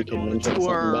 Her and Oh, Jake had on the mentioned something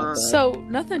tour. about that. So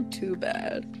nothing too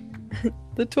bad.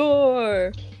 The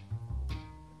tour.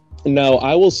 No,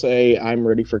 I will say I'm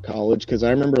ready for college because I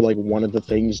remember like one of the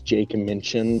things Jake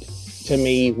mentioned to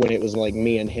me when it was like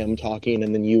me and him talking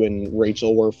and then you and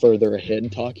Rachel were further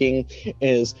ahead talking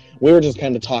is we were just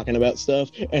kind of talking about stuff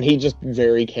and he just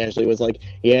very casually was like,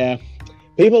 yeah,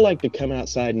 people like to come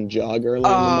outside and jog early in the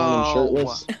morning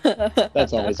shirtless.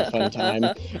 That's always a fun time.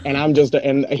 And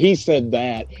and he said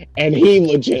that and he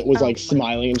legit was like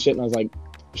smiling and shit and I was like,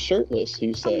 shirtless, you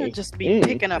I'm say? gonna just be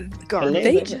picking up garbage.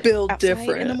 They build outside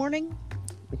different in the morning.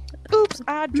 Oops,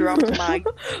 I dropped my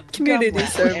community gum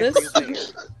service.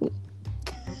 everywhere.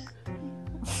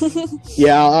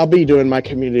 Yeah, I'll be doing my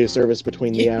community service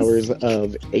between the hours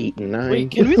of 8 and 9.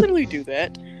 Wait, can we literally do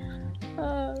that?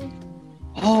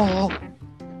 Oh,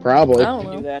 Probably. I don't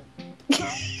do know. that.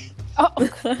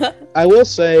 Oh. I will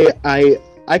say I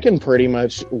can pretty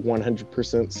much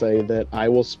 100% say that I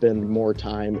will spend more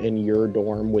time in your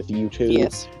dorm with you two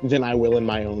Yes, than I will in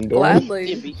my own dorm. it'd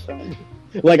Gladly. be fun.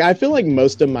 Like, I feel like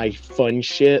most of my fun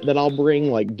shit that I'll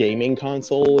bring, like gaming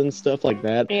console and stuff like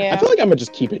that, Yeah. I feel like I'm gonna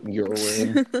just keep it in your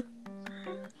room.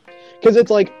 Because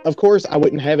it's like, of course, I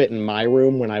wouldn't have it in my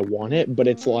room when I want it, but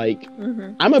it's like,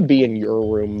 Mhm. I'm gonna be in your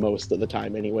room most of the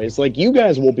time anyways. Like, you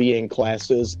guys will be in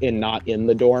classes and not in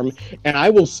the dorm, and I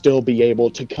will still be able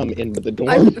to come into the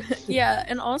dorm. Yeah,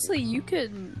 and also you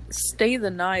can stay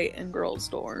the night in girls'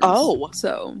 dorms. Oh.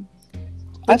 So.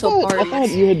 I until thought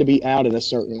parties. you had to be out at a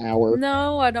certain hour.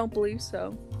 No, I don't believe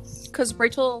so. Because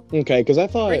Rachel Okay, because I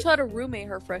thought... had a roommate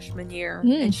her freshman year,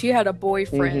 Hmm. and she had a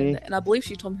boyfriend, and I believe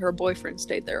she told me her boyfriend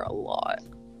stayed there a lot.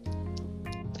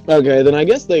 Okay, then I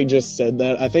guess they just said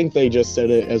that. I think they just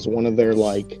said it as one of their,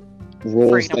 like,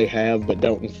 rules Freedom. they have but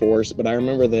don't enforce. But I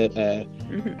remember that,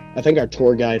 Mhm. I think our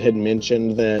tour guide had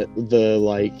mentioned that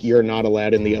you're not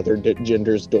allowed in the other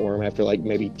gender's dorm after, like,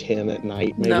 maybe 10 at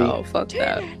night, maybe. No, fuck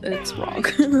that. It's wrong.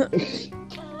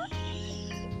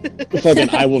 Fucking,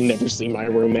 I will never see my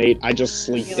roommate. I just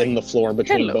sleep You're like, in the floor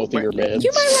between "Hello, both of your Brandon." beds.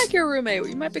 You might like your roommate.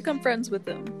 You might become friends with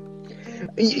him.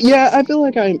 Yeah, I feel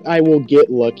like I will get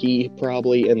lucky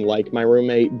probably and like my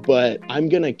roommate, but I'm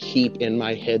gonna keep in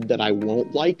my head that I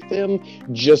won't like them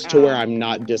just to where I'm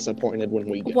not disappointed when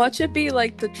we go. Watch it be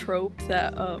like the trope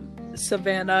that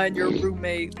Savannah and your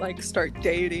roommate like start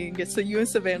dating. So you and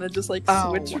Savannah just like Oh.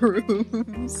 switch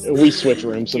rooms. We switch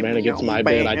rooms. Give Savannah me gets your my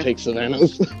bed. I bed. take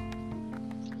Savannah's.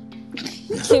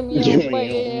 Give me Give your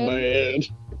me your bed. bed.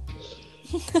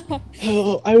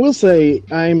 Oh, I will say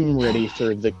I'm ready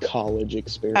for the college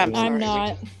experience. I'm I'm Sorry.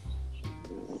 not.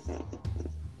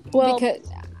 Well, Because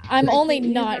I'm only You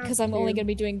not have because I'm only to. going to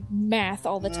be doing math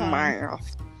all the time.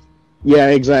 Math. Yeah,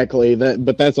 exactly.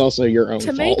 But that's also your own to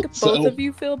fault. make both so. of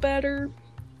you feel better,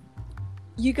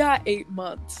 you got 8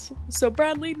 months. So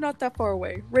Bradley, not that far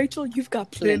away. Rachel, you've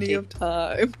got plenty Plenty. of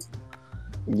time.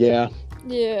 Yeah.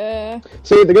 Yeah.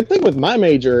 See, the good thing with my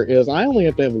major is I only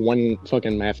have to have one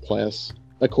fucking math class,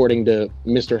 according to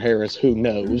Mr. Harris, who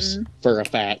knows for a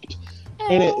fact.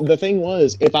 And the thing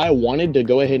was, if I wanted to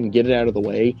go ahead and get it out of the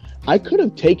way, I could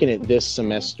have taken it this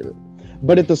semester.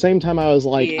 But at the same time, I was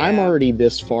like, Yeah. I'm already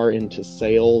this far into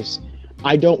sales.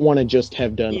 I don't want to just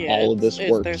have done Yeah, all of this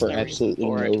work there's for no reason absolutely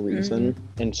for no it. reason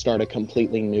and start a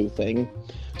completely new thing.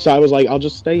 So I was like, I'll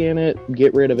just stay in it,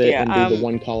 get rid of it, Yeah, and do I'm the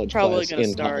one college Probably class gonna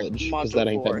in start college. Because module that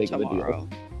ain't that 4 big of a deal. tomorrow.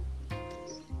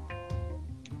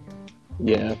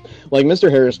 Yeah, like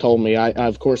Mr. Harris told me, I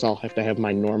of course I'll have to have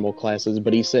my normal classes,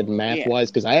 but he said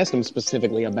math-wise, because I asked him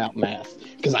specifically about math,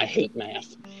 because I hate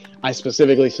math. I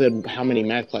specifically said, how many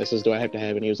math classes do I have to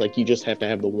have? And he was like, you just have to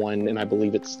have the one, and I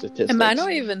believe it's statistics. And mine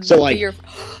don't even So, be like- your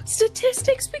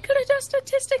statistics. We could have done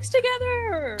statistics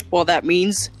together. Well, that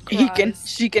means Christ.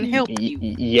 she can help you.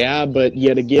 Yeah, but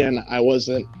yet again, I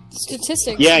wasn't...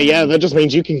 Statistics. Yeah, that just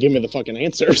means you can give me the fucking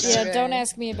answers. Yeah, Okay. don't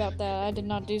ask me about that. I did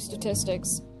not do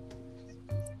statistics.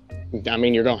 I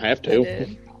mean, you're gonna have I to,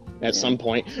 did. at some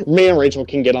point. Me and Rachel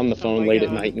can get on the phone my late at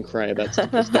God. night and cry about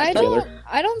statistics I together.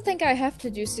 don't think I have to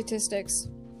do statistics.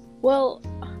 Well,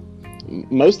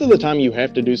 Most of the time, you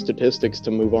have to do statistics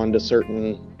to move on to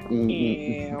certain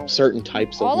Yeah. certain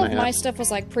types of All math. of my stuff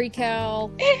was like pre-cal,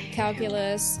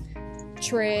 calculus,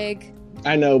 trig,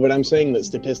 I know, but I'm saying that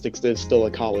statistics is still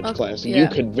a college class. yeah. You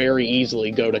could very easily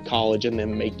go to college and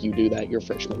then make you do that your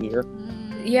freshman year.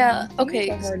 Yeah, okay.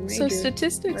 It's a hard So major.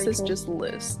 statistics Very is cool. just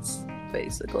lists,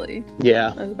 basically.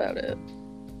 Yeah. That's about it.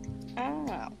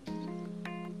 Oh.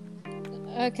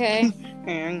 Okay.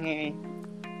 Okay.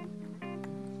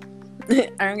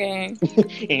 Okay.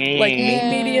 Like meat,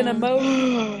 meaty, and a mo.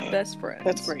 Best friends.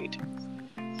 That's great.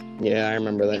 Yeah, I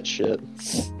remember that shit.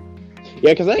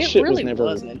 Yeah, because that It shit really was never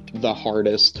wasn't. the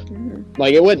hardest. Mhm.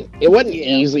 Like it wasn't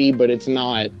Yeah. easy, but it's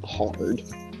not hard.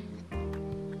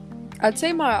 I'd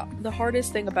say the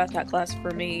hardest thing about that class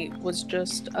for me was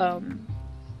just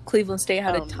Cleveland State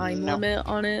had a Oh, time no. limit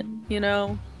on it, you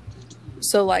know?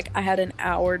 So like I had an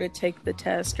hour to take the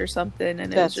test or something,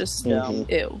 and That's it was just dumb.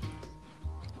 ew.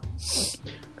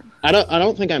 I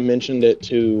don't think I mentioned it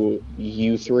to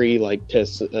you three, like to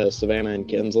Savannah and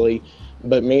Kinsley,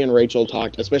 but me and Rachel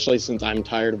talked, especially since I'm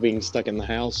tired of being stuck in the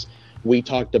house. We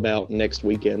talked about next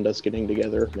weekend us getting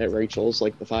together at Rachel's,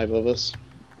 like the five of us.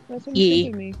 That's what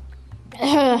Yeah. to me.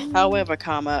 However,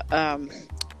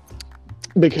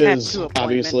 Because Tattoo appointment.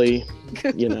 obviously,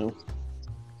 you know.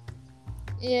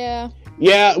 Yeah.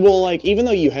 Yeah, well, like, even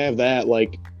though you have that,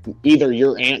 like, either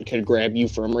your aunt could grab you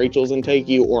from Rachel's and take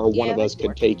you, or one Yeah, of us that could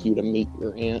works. take you to meet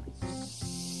your aunt.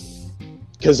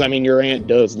 Because, I mean, your aunt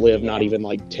does live not even,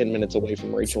 like, 10 minutes away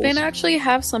from Rachel's. Spain actually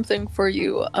have something for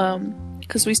you,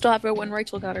 because we still have it when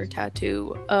Rachel got her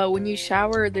tattoo. When you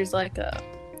shower, there's like a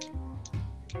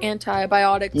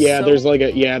antibiotic. Yeah, soap. there's, like,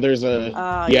 there's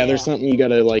a... yeah, there's something you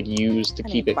gotta, like, use to I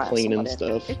need keep to it buy clean some and of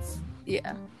that. stuff.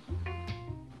 Yeah.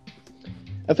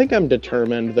 I think I'm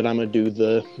determined that I'm gonna do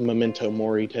the Memento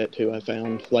Mori tattoo I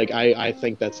found. Like, I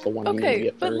think that's the one I'm gonna Okay,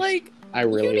 get but first. like, I you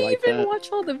really didn't like even that. watch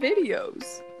all the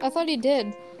videos, I thought he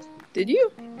did. did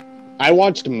you? I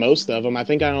watched most of them. I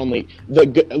think I only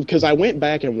because I went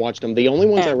back and watched them. The only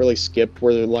ones I really skipped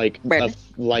were like Brandon.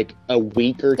 a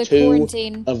week or The two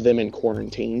quarantine. of them in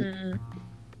quarantine. Mm.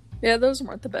 Yeah, those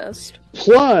weren't the best.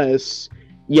 Plus,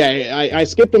 yeah, I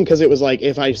skipped them because it was like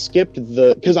if I skipped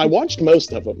because I watched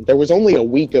most of them. There was only a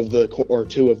week of or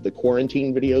two of the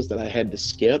quarantine videos that I had to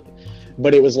skip.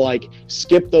 But it was like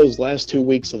skip those last 2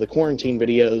 weeks of the quarantine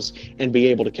videos and be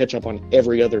able to catch up on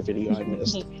every other video I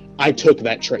missed. I took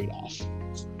that trade-off.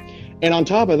 And on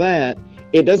top of that,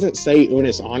 it doesn't say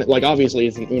Unis on it. Like, obviously,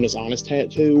 it's an Unis Honest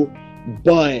tattoo,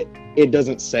 but it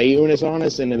doesn't say Unis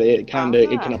Honest, and it kind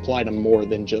of it can apply to more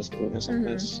than just Unis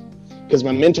Honest. Because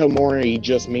Memento Mori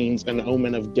just means an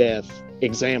omen of death.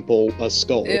 Example, a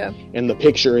skull. Yeah. And the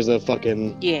picture is a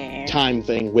fucking Yeah. time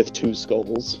thing with two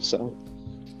skulls, so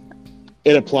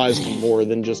it applies to more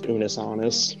than just Unis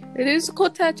Honest. It is a cool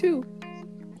tattoo.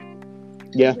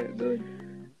 Yeah, Very good.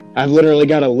 I've literally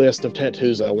got a list of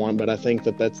tattoos I want, but I think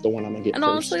that that's the one I'm gonna get And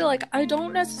first. honestly, like, I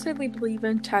don't necessarily believe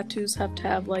in tattoos have to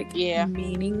have like Yeah.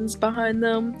 meanings behind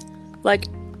them. Like,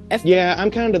 if Yeah, I'm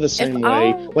kind of the same way.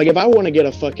 I'll- Like, if I want to get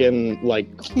a fucking, like,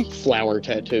 flower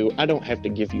tattoo, I don't have to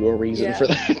give you a reason Yeah. for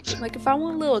that. like if I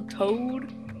want a little toad,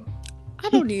 I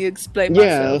don't need to explain Yeah.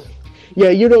 myself. Yeah,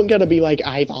 you don't gotta be like,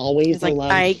 I've always It's like,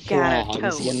 loved I got a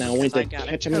frogs, toad, you know, went 'cause I to got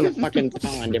a catch them in the fucking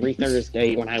pond every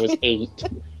Thursday when I was 8.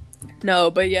 No,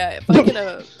 but yeah,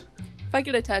 if I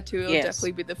get a tattoo, it'll Yes.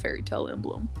 definitely be the fairy tale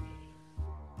emblem.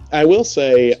 I will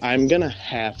say, I'm gonna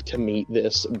have to meet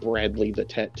this Bradley the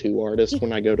tattoo artist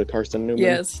when I go to Carson Newman.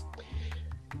 Yes.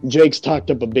 Jake's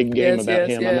talked up a big game Yes, about yes,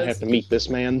 him. I'm gonna yes. have to meet this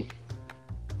man.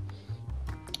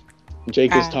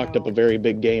 Jake has talked up a very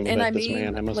big game And about I this mean,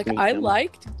 man. I must like, meet I him.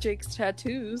 liked Jake's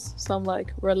tattoos, so I'm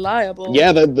like, reliable.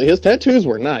 Yeah, his tattoos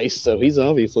were nice, so he's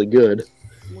obviously good.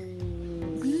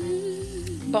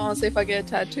 But honestly, if I get a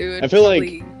tattoo, it'd I feel like-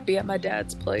 probably be at my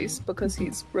dad's place because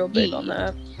he's real big on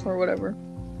that, or whatever.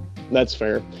 That's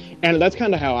fair. And that's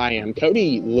kind of how I am.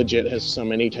 Cody legit has so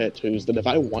many tattoos that if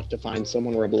I want to find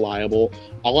someone reliable,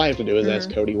 all I have to do is ask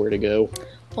Cody where to go.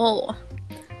 Well,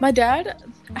 my dad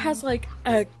has like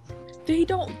they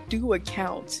don't do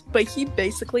accounts, but he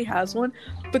basically has one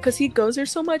because he goes there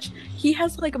so much. He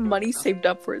has like money saved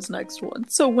up for his next one.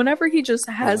 So whenever he just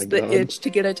has my the God. itch to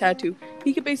get a tattoo,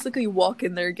 he can basically walk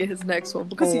in there and get his next one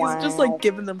because he's just Wow. like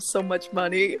giving them so much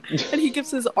money. And he gives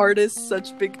his artists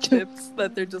such big tips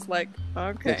that they're just like,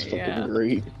 okay, That's fucking yeah.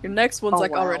 great. Your next one's Oh,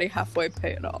 like wow. already halfway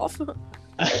paid off.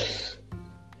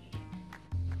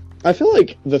 I feel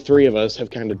like the three of us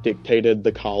have kind of dictated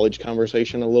the college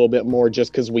conversation a little bit more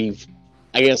just because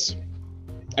I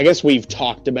guess we've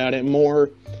talked about it more.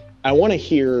 I want to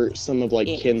hear some of like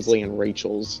Yes. Kinsley and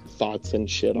Rachel's thoughts and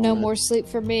shit on No it. more sleep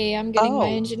for me. I'm getting my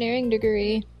Oh. engineering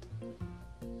degree.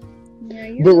 Yeah, But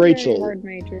you're a very Rachel- hard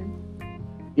major.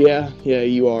 Yeah,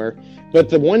 you are. But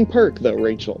the one perk though,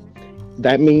 Rachel,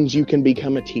 that means you can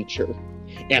become a teacher.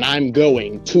 And I'm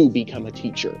going to become a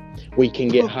teacher. We can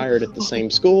get hired at the same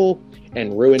school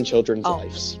and ruin children's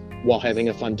lives while having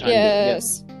a fun time doing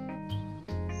Yes. it.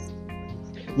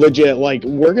 Legit, like,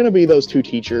 we're going to be those two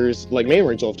teachers. Like, me and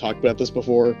Rachel have talked about this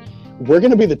before. We're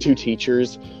going to be the two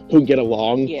teachers who get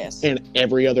along, Yes. and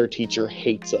every other teacher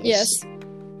hates us. Yes.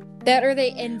 That or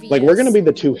they envy Like, us. we're going to be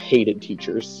the two hated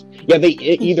teachers. Yeah, they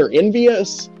either envy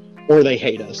us or they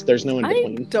hate us. There's no in I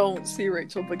between. don't see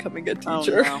Rachel becoming a Oh,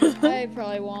 teacher. no. I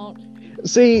probably won't.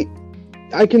 See,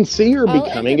 I can see her I'll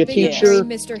becoming end a up being teacher.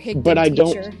 Mr. Higdon but I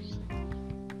don't- teacher.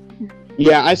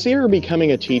 Yeah, I see her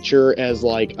becoming a teacher as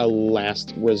like a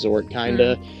last resort,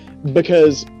 kinda,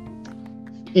 because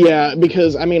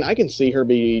I mean, I can see her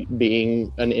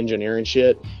being an engineer and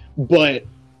shit, but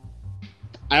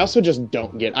I also just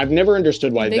don't get. I've never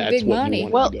understood why Big, that's big what money. you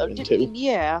want Well, to go into.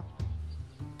 yeah.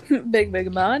 Big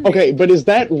man. Okay, but is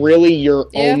that really your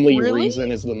Yeah. only Really?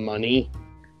 reason? Is the money?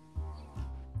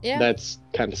 Yeah. That's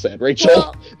kind of sad, Rachel.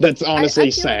 Well, That's honestly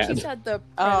I feel like sad. she said the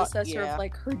predecessor yeah. of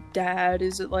like her dad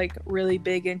is like really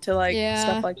big into like Yeah.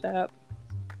 stuff like that.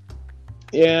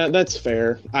 Yeah, that's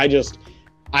fair. I just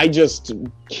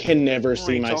can never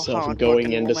see Rachel, myself hard going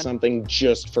working into woman. something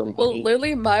just for money. Well,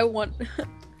 literally, my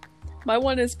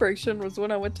one inspiration was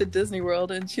when I went to Disney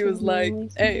World, and she was like,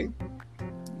 "Hey,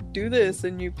 do this,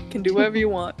 and you can do whatever you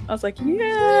want." I was like,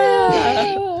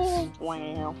 "Yeah."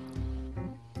 Wow.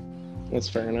 That's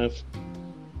fair enough.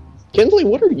 Kinsley,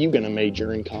 what are you gonna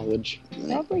major in college?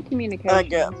 Probably communication. I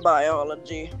got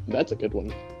biology. That's a good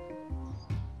one.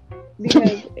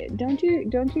 Because don't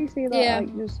you see that Yeah.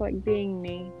 like just like being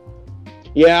me?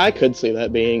 Yeah, I could see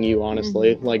that being you,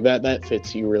 honestly. Like that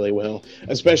fits you really well.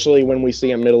 Especially when we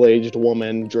see a middle-aged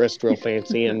woman dressed real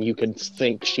fancy and you could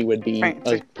think she would be a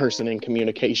Fancy. person in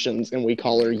communications and we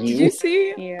call her Did you you.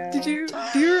 see? Yeah. Do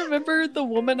you remember the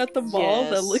woman at the mall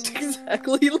that Yes. looked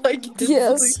exactly like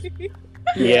Yes. Kinsley?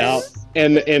 Yeah.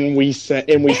 And we sat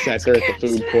there at the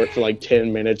food court for like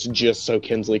 10 minutes just so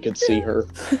Kinsley could see her.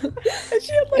 And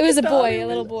she had, like, It was a boy, daughter. a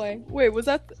little boy. Wait, was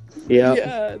that? Yeah.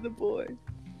 Yeah, the boy.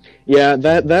 Yeah,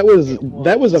 that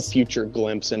was a future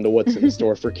glimpse into what's in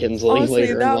store for Kinsley Honestly,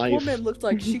 later in that life. woman looked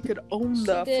like she could own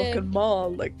the did. fucking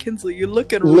mall. Like, Kinsley, you're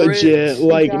looking Legit, rich.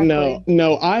 like Exactly.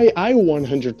 no, I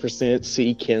 100%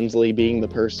 see Kinsley being the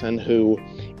person who,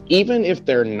 even if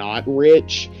they're not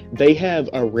rich, they have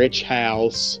a rich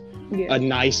house, Yeah. a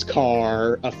nice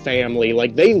car, a family.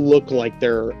 Like they look like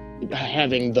they're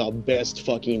having the best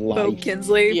fucking Oh, life.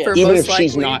 Kinsley, Yeah. for Even most if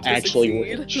she's likely not to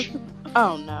actually succeed. rich.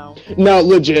 Oh no. No,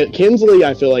 legit, Kinsley,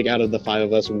 I feel like out of the five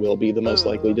of us will be the most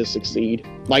likely to succeed.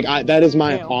 Like that is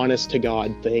my Yeah. honest to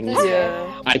God thing. That's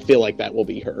Yeah. I feel like that will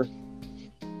be her.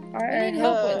 I need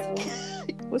hope help so.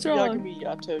 What's wrong? Yagami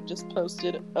Yato just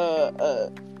posted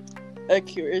a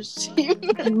Curious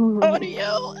Team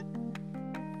audio.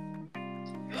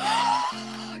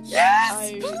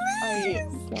 Yes,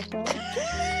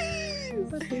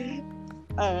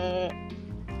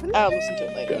 I'll listen to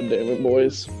it later. God damn it,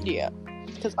 boys. Yeah.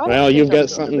 'Cause I don't Well, think you've I'm got going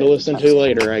something bed to listen this to time.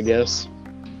 later, I guess.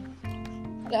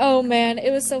 Oh man,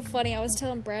 it was so funny. I was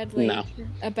telling Bradley No.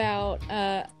 about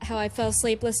how I fell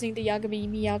asleep listening to Yagami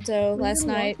Miyato last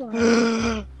night.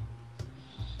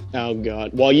 Oh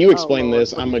god. While you explain Lord,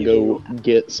 this, what I'm did gonna you go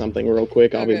get something real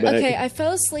quick. I'll be Okay. back. Okay, I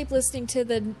fell asleep listening to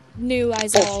the new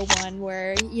Aizawa one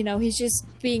where, you know, he's just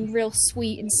being real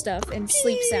sweet and stuff and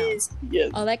sleep sounds.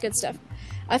 Yes. All that good stuff.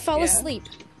 I fall Yeah. asleep.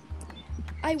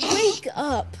 I wake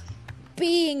up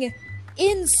being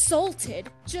insulted,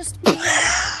 just being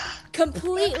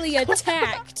completely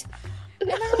attacked. And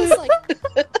I was like,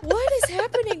 what is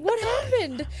happening? What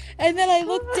happened? And then I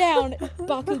look down,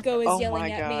 Bakugo is Oh yelling my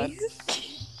at God. me.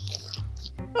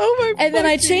 Oh my And then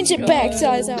I fucking change it back to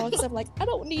God. Aizawa because I'm like, I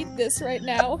don't need this right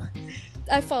now.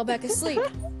 I fall back asleep.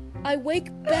 I wake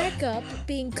back up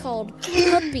being called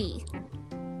puppy.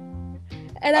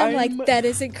 And I'm like, I'm- that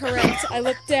is incorrect. I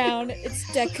look down, it's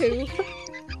Deku.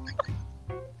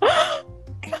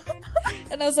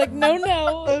 And I was like, no,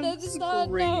 that's not,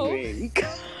 no. Screaming.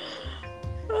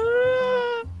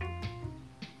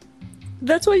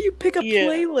 That's why you pick a Yeah.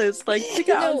 playlist. Like, pick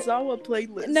a No. Aizawa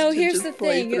playlist. No, to here's just the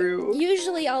play thing. through.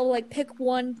 Usually I'll like pick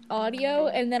one audio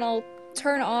and then I'll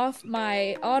turn off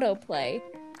my autoplay.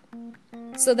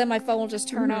 So then my phone will just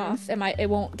turn off and it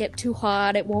won't get too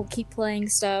hot, it won't keep playing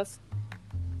stuff.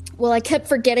 Well, I kept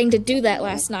forgetting to do that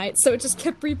last night, so it just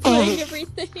kept replaying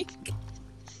everything.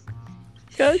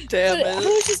 God damn But I it.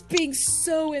 was just being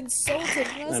so insulted.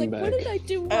 And I was I'm like, what back. did I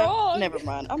do wrong? Never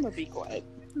mind. I'm gonna be quiet.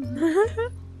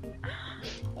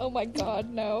 Oh my god,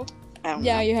 no. I don't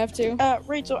Yeah, know. you have to.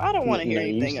 Rachel, I don't want to hear No,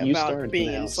 you anything about started being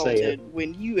now. Say insulted it.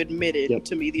 when you admitted Yep.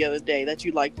 to me the other day that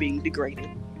you like being degraded.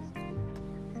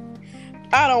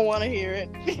 I don't want to hear it.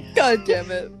 God damn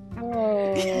it.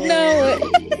 Oh. No,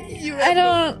 You I have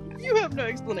don't. You have no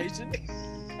explanation.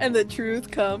 And the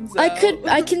truth comes I out.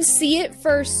 I can see it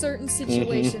for certain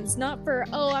situations, not for,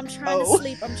 oh, I'm trying to Oh.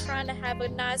 sleep. I'm trying to have a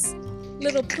nice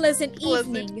little pleasant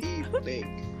Pleasant evening.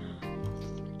 evening.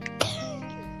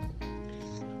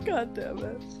 God damn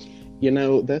it. You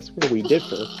know, that's where we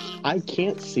differ. I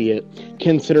can't see it,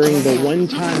 considering the one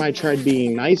time I tried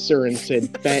being nicer and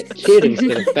said fat kid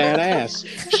instead of fat ass.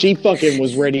 She fucking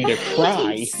was ready to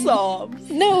cry. Sobs.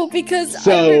 No, because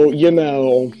So, you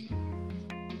know,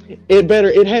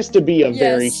 it has to be a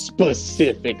very Yes.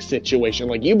 specific situation.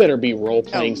 Like, you better be role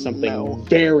playing Oh, something no.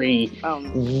 very,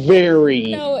 Um,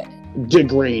 very no,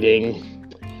 degrading.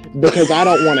 Because I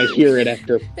don't want to hear it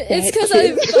after. it's fat because I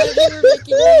kid. thought we were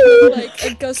making it look like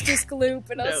Augustus Gloop,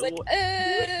 and I was No. like,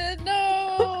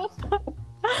 no.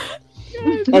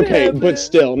 Okay, Damn but it.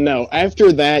 still, no.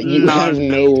 After that, you No. have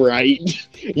no right.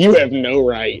 You have no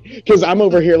right. Because I'm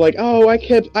over here like, oh, I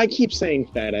keep saying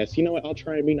fat ass. You know what? I'll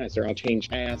try and be nicer. I'll change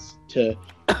ass to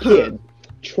kid.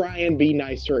 Try and be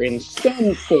nicer in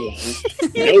some form.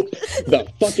 Nope. The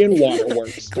fucking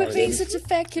waterworks Quit being started. such a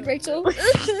fat kid, Rachel. Why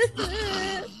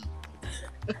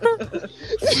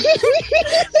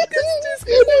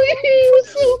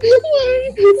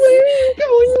are you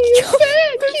calling me a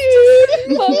fat kid?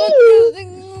 I'm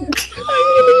gonna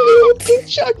go with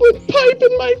chocolate pipe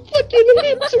in my fucking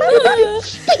hips are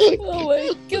stuck. Oh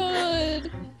my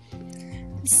god.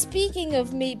 Speaking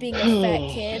of me being a fat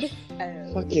kid,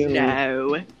 Fucking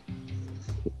no.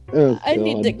 oh, I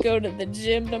need to God. go to the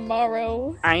gym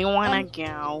tomorrow. I wanna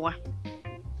go.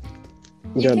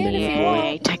 You God can damn if it, you boy.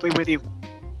 want. Take me with you.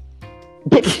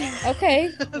 Okay.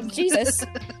 Jesus.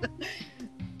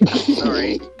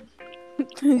 Sorry.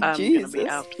 I'm Jesus. gonna be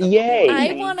out. Yay!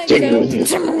 I want to Take me go. with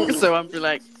you. So I'm be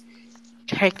like,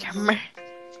 take me.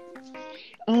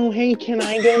 Oh, hey, can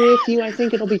I go with you? I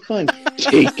think it'll be fun.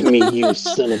 Take me, you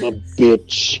son of a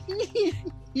bitch.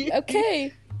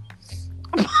 Okay.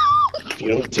 If you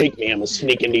don't take me, I'm gonna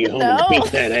sneak into your home No. and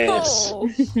beat that ass.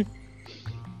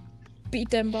 Beat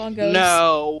them bongos.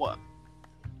 No.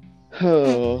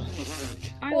 Oh,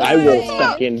 I I will Why?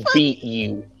 fucking beat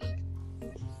you.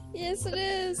 Yes, it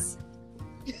is.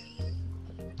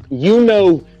 You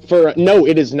know no,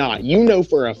 it is not. You know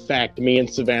for a fact me and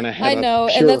Savannah have I know, a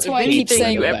and pure that's why I keep hatred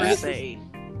saying you of ever that. say,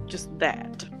 just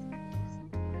that.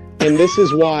 And this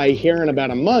is why here in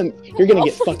about a month, you're gonna Oh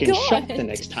get my fucking shot God. the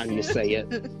next time you say it.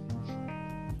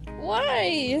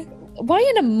 Why? Why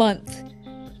in a month?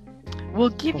 We'll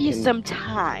give you Fucking- some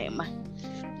time.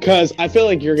 Cause I feel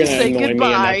like you're gonna Say annoy me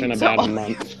goodbye enough in to about a all-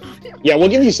 month. Yeah, we'll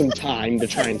give you some time to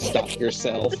try and stop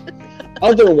yourself.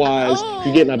 Otherwise, Oh,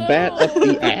 you're getting a bat up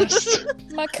the no. ass.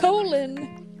 My colon.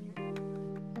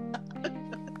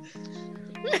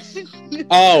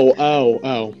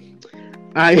 Oh.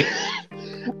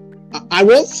 I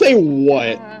won't say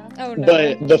what, Oh no.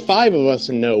 but the five of us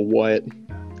know what.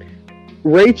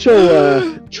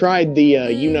 Rachel tried the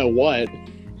you know what.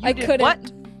 I did couldn't.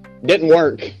 what? Didn't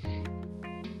work.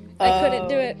 I couldn't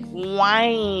do it.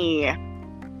 Why?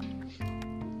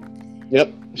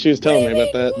 Yep, she was telling me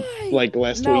about Really? that Why? like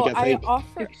last No, week, I think.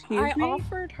 Excuse me?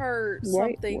 offered her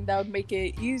Why- something that would make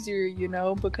it easier, you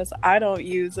know, because I don't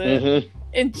use it. Mhm.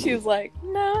 And she was like,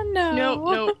 no.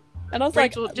 No. And I was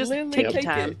Rachel, like, just literally take your take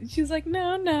time. it. She's like,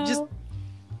 no. Just-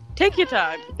 Take your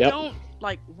time. Yep. Don't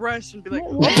like rush and be like,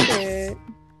 What was it?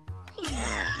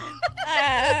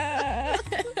 Ah.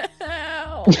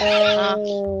 Ow.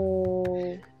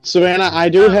 Oh. Savannah, I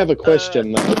do have a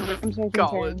question though. I'm so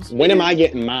college. concerned. When am I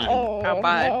getting mine? Oh, I'll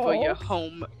buy it for no. your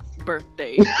home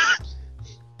birthday.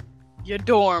 Your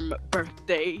dorm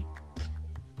birthday.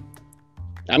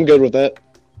 I'm good with that.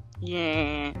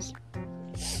 Yes.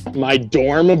 My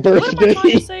dorm What am I trying to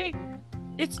birthday. say?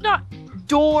 It's not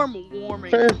dorm warming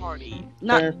Fair. party.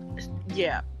 Not Fair.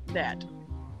 yeah, that.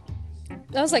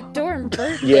 I was like, dorm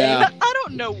birthday. Yeah. I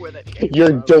don't know where that came Your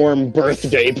from. dorm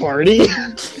birthday party.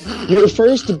 Your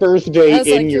first birthday I was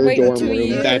in like, you're your waiting dorm 2 room.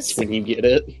 years? That's when you get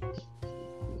it.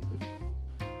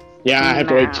 Yeah, I have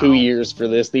to wait Wow. 2 years for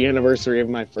this. The anniversary of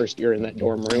my first year in that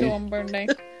dorm room. Dorm birthday.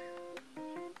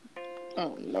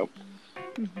 Oh no.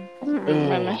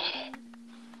 Ugh.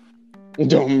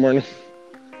 Dorm room.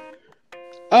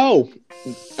 Oh,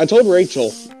 I told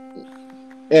Rachel,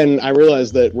 and I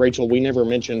realized that Rachel, we never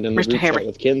mentioned in the Mr. group chat Harris.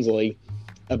 with Kinsley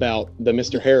about the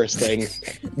Mr. Harris thing,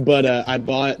 but I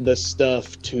bought the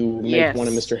stuff to make Yes. one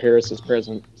of Mr. Harris's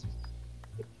presents.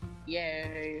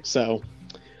 Yay. So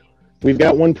we've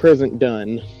got one present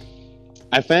done.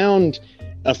 I found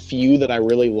a few that I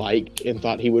really liked and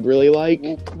thought he would really like.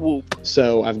 Whoop, whoop.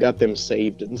 So I've got them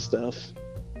saved and stuff.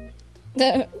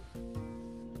 No.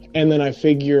 And then I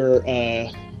figure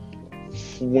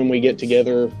when we get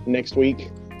together next week,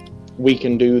 we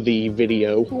can do the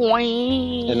video.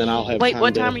 And then I'll have Wait, time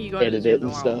what to time are you going edit to it do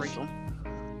and tomorrow, stuff.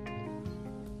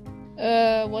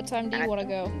 Rachel? What time do you want to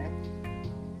go?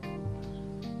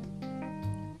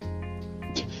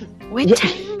 What Yeah.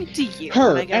 time do you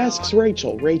Her wanna go? asks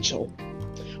Rachel. Rachel.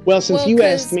 Well, since Well, you 'cause-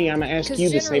 asked me, I'm gonna ask you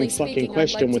the same generally fucking speaking,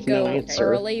 question I'd like with to no go answer.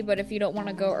 early, but if you don't want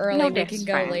to go early, No, we that's can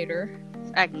go fine. later.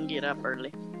 I can get up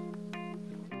early.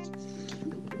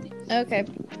 Okay.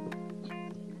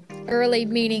 Early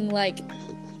meaning like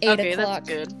 8 Okay, o'clock.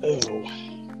 that's good. Oh.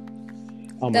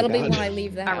 Oh my That'll be God. when I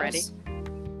leave the house. I'm ready.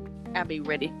 I'll be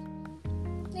ready.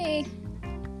 Hey.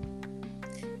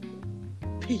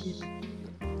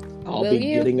 I'll Will be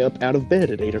you? getting up out of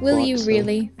bed at 8 o'clock. Will you so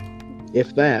really?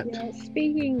 If that. Yeah,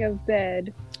 speaking of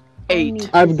bed, 8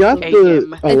 I've got 8 the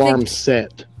a.m. alarm think-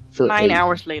 set for 9 8.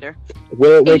 hours later.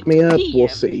 Will it wake 8 me up? We'll PM.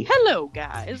 see. Hello,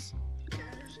 guys.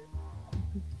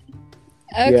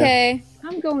 Okay.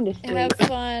 I'm going to sleep. Have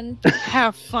fun.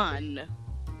 Have fun.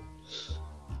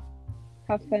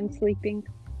 Have fun sleeping.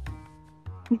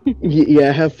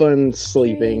 Yeah, have fun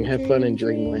sleeping. Have fun in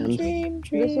dreamland.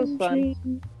 This was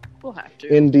fun. We'll have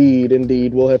to. Indeed,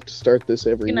 indeed. We'll have to start this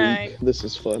every Good night. week. This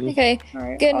is fun. Okay. All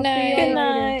right. Good I'll see night. y'all Good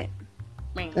later.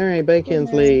 Man. All right, bye,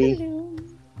 Kinsley.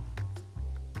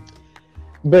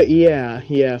 But yeah,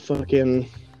 fucking,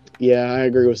 yeah, I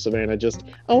agree with Savannah. Just,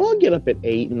 I'll get up at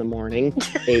 8 in the morning.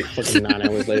 8 fucking 9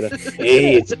 hours later.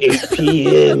 Hey, it's 8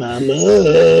 p.m. I'm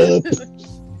up.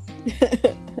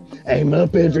 I'm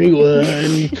up,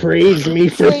 everyone. Praise me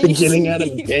for getting out of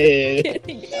bed.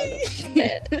 Getting out of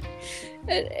bed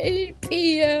at 8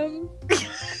 p.m.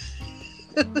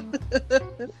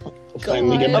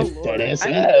 Finally get my God. fat ass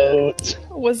I- out.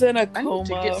 Was in a I need to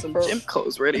coma get some for gym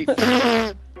clothes ready.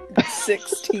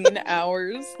 16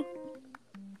 hours.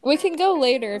 We can go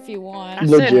later if you want. I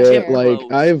said Legit, gym like,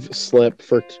 clothes. I've slept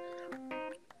for...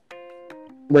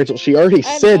 Rachel, she already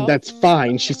I said know. that's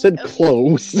fine. She said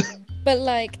close. But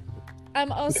like,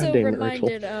 I'm also God damn it, Rachel.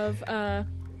 reminded of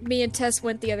me and Tess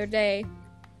went the other day,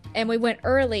 and we went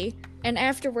early, and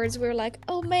afterwards we were like,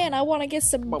 "Oh man, I want to get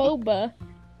some boba,"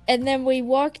 and then we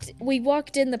walked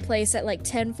in the place at like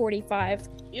 10:45.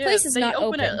 Yeah, Place is they not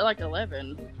open open. at like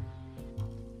 11.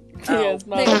 Yeah, it's They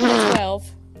not open at 12.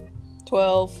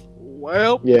 12.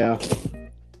 Well, Yeah.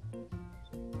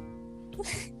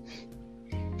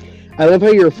 I love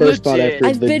how your first thought Legit. after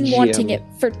I've the been gym wanting it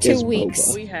for 2 is weeks.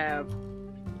 boba. we have.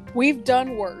 We've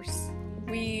done worse.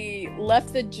 We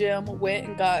left the gym, went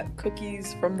and got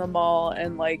cookies from the mall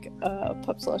and like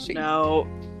pup slushie. No.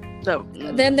 So,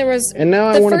 Then there was And now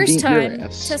I the want to first beat time your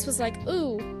ass. Tess was like,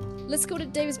 "Ooh, let's go to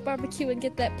Dave's barbecue and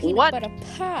get that peanut What? butter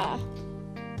pie."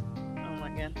 oh my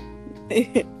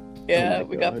god. Yeah, Oh my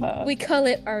we got God. pie. We call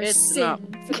it our It's sin not-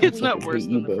 for the It's week. not worse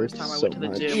hate you than the first both time I so went to the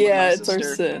much. gym. Yeah, with it's my our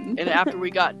sister. sin. And after we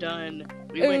got done,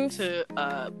 we went Oof.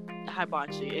 to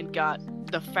Hibachi and got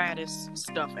the fattest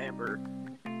stuff ever.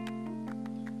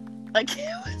 Like, it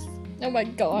was, Oh my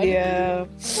god. Yeah,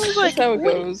 I was that's like, how it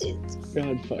what goes. is-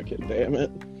 God fucking damn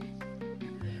it.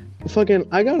 Fucking,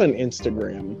 I got on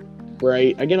Instagram,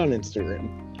 right? I get on Instagram.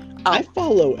 Oh. I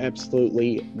follow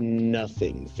absolutely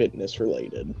nothing fitness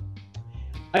related.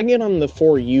 I get on the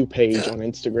For You page on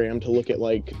Instagram to look at,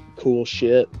 like, cool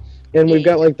shit. And we've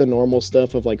got, like, the normal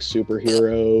stuff of, like,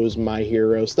 superheroes, My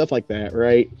Hero, stuff like that,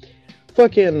 right?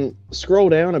 Fucking scroll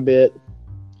down a bit,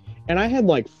 and I had,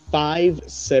 like, 5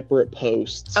 separate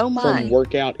posts Oh my. from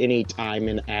Workout Anytime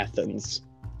in Athens.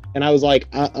 And I was like,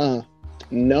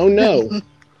 no.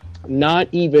 Not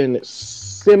even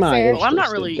semi-interested, Well, I'm not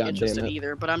really goddammit. interested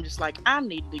either, but I'm just like, I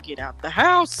need to get out the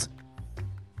house.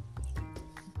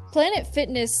 Planet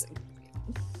Fitness.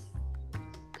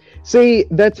 See,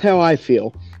 that's how I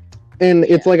feel. And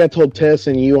it's like I told Tess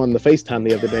and you on the FaceTime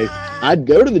the other day. I'd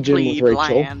go to the gym with Rachel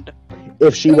Cleveland.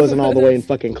 if she wasn't all the way in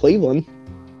fucking Cleveland.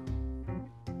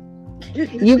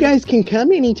 You guys can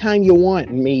come anytime you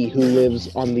want. Me, who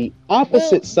lives on the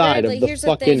opposite side Bradley, of the here's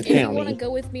fucking the thing. If you want to county.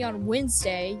 go with me on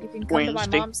Wednesday, you can come to Wednesday.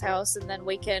 my mom's house, and then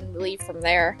we can leave from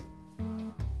there.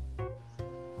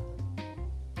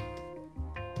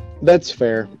 That's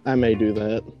fair. I may do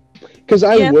that. Because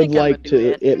I Yeah, I would think I like would do to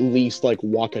that. at least like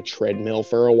walk a treadmill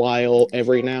for a while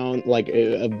every now and like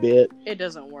a bit. It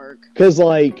doesn't work. Because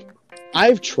like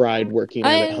I've tried working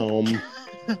out at I'm- home.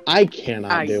 I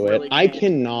cannot I do really it. I can't.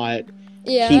 cannot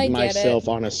Yeah, I keep get myself it.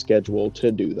 on a schedule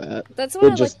to do that. That's it why I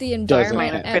like just the doesn't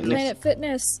environment happen. at Planet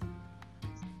Fitness.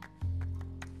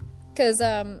 Because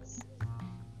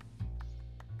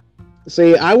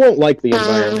See, I won't like the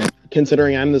environment,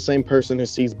 considering I'm the same person who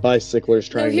sees bicyclers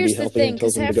trying to be here's the healthy thing, and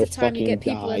tells because them to half go the time you fucking get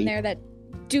people in die. there that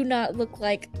do not look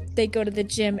like they go to the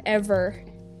gym ever.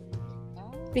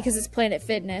 Because it's Planet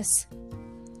Fitness.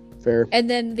 Fair. And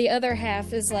then the other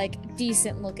half is like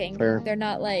decent looking. Fair. They're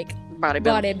not like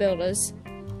Bodybuilding. bodybuilders.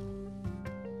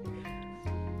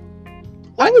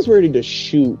 I was ready to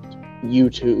shoot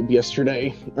YouTube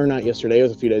yesterday, or not yesterday, it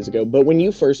was a few days ago, but when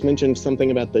you first mentioned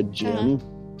something about the gym,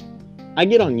 I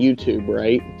get on YouTube,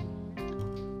 right?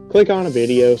 Click on a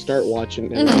video, start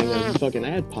watching everything, and a fucking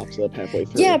ad pops up halfway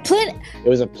through. Yeah, Planet. It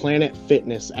was a Planet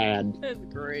Fitness ad. That's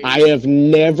great. I have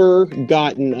never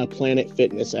gotten a Planet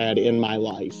Fitness ad in my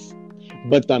life.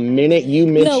 But the minute you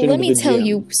mentioned No, let me the tell gym,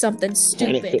 you something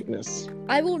Planet stupid. Fitness.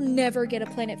 I will never get a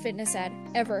Planet Fitness ad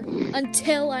ever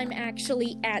until I'm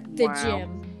actually at the Wow.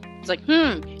 gym, It's like,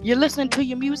 you're listening to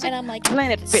your music? and I'm like,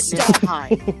 Planet Fitness Stop.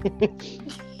 time.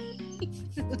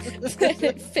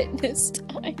 Planet Fitness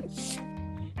time.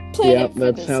 Yeah, Planet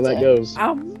that's Fitness how that time. goes.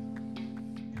 Um,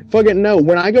 Fucking no,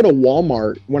 when I go to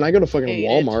Walmart, fucking Hate it.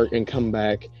 Walmart and come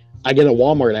back, I get a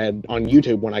Walmart ad on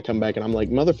YouTube when I come back, and I'm like,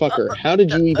 motherfucker, how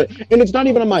did you even... And it's not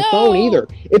even on my phone No. either.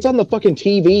 It's on the fucking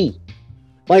TV.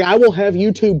 Like, I will have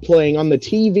YouTube playing on the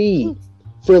TV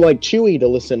for, like, Chewy to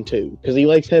listen to, because he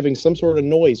likes having some sort of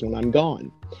noise when I'm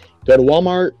gone. Go to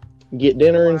Walmart, get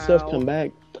dinner and stuff, Wow. come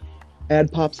back,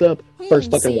 ad pops up, first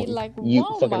fucking See, one. like You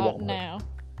Walmart fucking Walmart. now.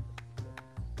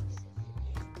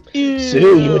 So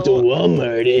you went to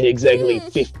Walmart exactly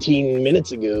 15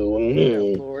 minutes ago.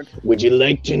 Lord. Would you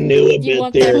like to know You about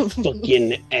want their that-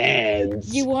 fucking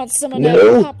ads? You want some of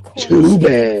No, that popcorn too chicken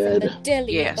bad. from the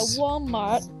deli at Yes. the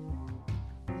Walmart?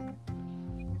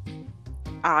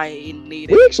 I need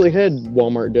We it. actually had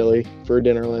Walmart deli for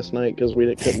dinner last night because we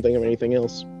couldn't think of anything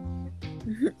else.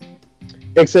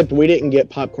 Except we didn't get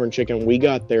popcorn chicken. We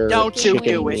got their Don't you chicken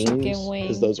do it. wings Chicken wings.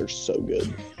 because those are so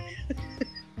good.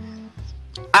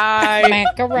 I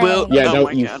Macaroni. will. Yeah, Oh don't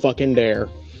my you God. fucking dare.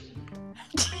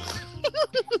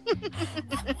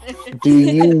 Do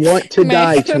you want to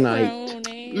die tonight?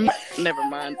 Macaroni. Never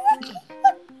mind.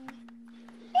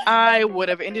 I would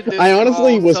have ended this. I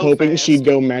honestly call was so hoping fast. she'd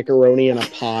go macaroni in a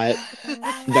pot.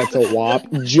 That's a wop.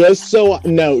 Just so I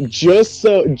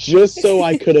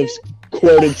could have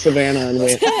quoted Savannah and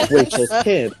went Rachel's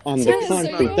head on the Tess, are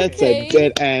concrete. you That's okay? a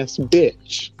dead ass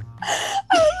bitch.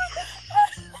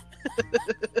 I'm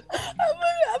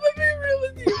gonna be real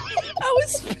with you. I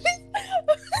was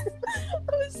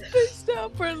spaced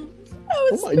out for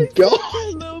Oh my god.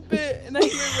 a little bit, and I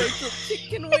hear Rachel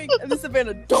chicken wing, and then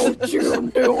Savannah, don't you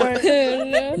do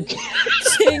it.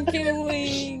 Chicken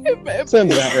wing.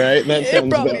 Sounds about right. That It sounds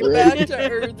brought about me back right. to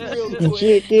earth real quick.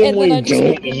 Chicken And then I wing, just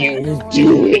don't made you macaroni. do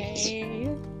it.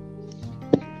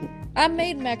 I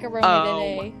made macaroni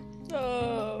Oh. today.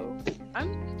 Oh. I'm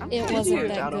It kinda wasn't burnt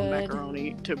that out on good.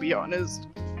 macaroni, to be honest.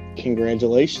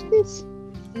 Congratulations.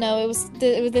 No, it was.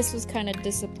 This was kind of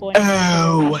disappointing.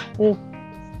 Oh.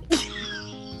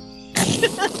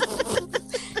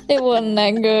 It wasn't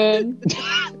that good.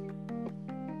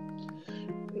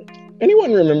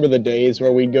 Anyone remember the days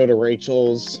where we'd go to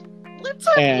Rachel's Let's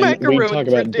have and macaroni we'd talk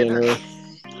for about dinner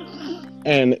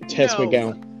and Tess would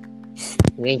No. go,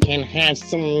 we can have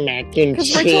some mac and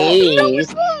 'Cause Rachel-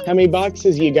 cheese. How many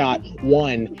boxes you got?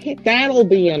 One. That'll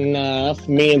be enough.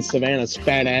 Me and Savannah's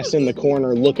fat ass in the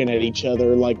corner looking at each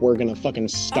other like we're gonna fucking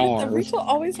starve. Rachel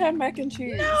always had mac and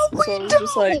cheese. No, we so it was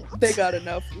just like, they got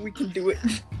enough. We can do it.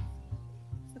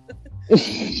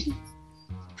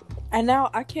 And now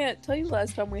I can't tell you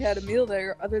last time we had a meal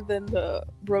there other than the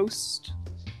roast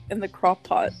and the crock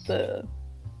pot.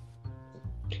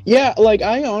 Yeah, like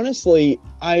I honestly,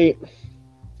 I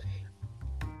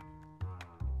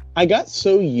got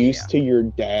so used to your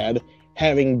dad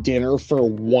having dinner for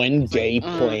one day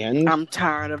planned, I'm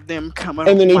tired of them coming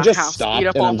and then to he my just house, stopped, eat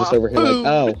up and all I'm just my over here food. like,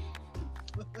 oh,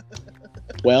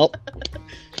 well,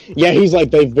 yeah. He's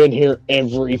like, they've been here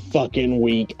every fucking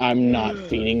week. I'm not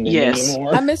feeding them Yes.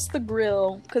 anymore. I miss the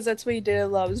grill because that's what he did a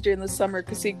lot. Was during the summer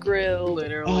because he grilled.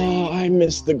 Literally. Oh, I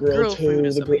miss the grill Grill food too.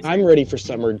 is The grill. amazing. I'm ready for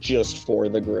summer just for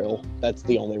the grill. That's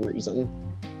the only reason.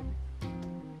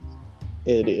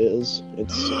 It is.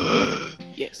 It's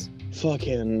Yes.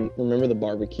 fucking. Remember the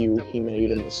barbecue he made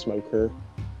in the smoker?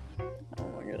 Oh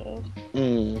my god!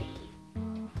 Mm.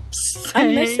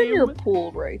 I'm missing your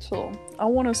pool, Rachel. I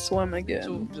want to swim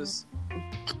again. Just,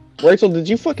 Rachel, did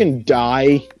you fucking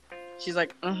die? she's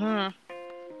like,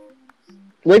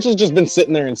 Rachel's just been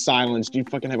sitting there in silence. Do you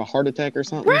fucking have a heart attack or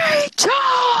something?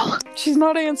 Rachel! She's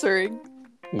not answering.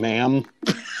 Ma'am.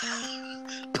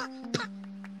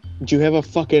 Did you have a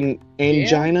fucking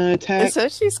angina attack? It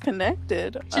says she's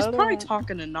connected. She's I probably don't-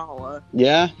 talking to Nala.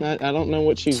 Yeah, I don't know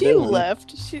what she's She doing.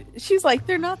 left. She's like,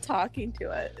 they're not talking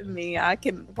to me. I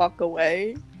can walk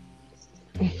away.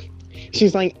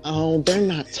 She's like, oh, they're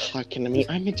not talking to me.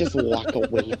 I'm gonna just walk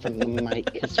away from the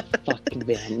mic because fuck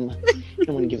them.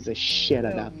 No one gives a shit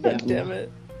about them. God damn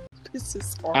it. This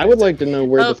is I would like to know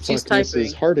where Oh, the she's fuck Mrs.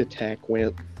 typing. Heart Attack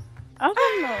went. I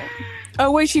don't know.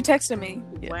 Oh wait, she texted me.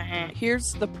 Wah.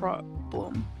 Here's the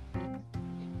problem.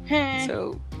 Huh.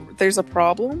 So there's a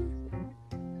problem.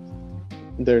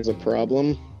 There's a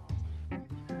problem.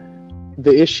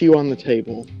 The issue on the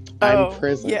table. I'm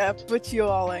present. Yeah, but you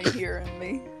all ain't hearing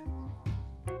me.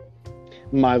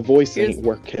 My voice Here's- ain't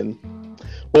working.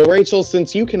 Well, Rachel,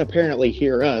 since you can apparently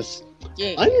hear us,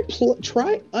 Yeah.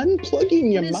 try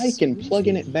unplugging your What is mic and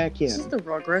plugging it back This is in. the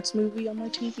Rugrats movie on my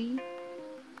TV.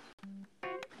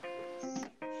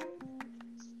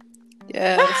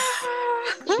 Yes.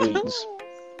 Jeez.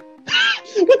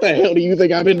 What the hell do you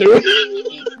think I've been doing?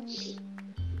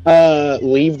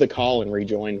 Leave the call and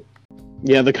rejoin.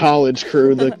 Yeah, the college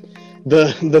crew,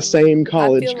 the same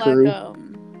college I feel crew.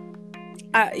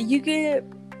 like you get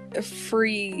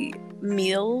free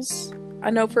meals. I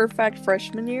know for a fact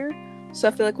freshman year, so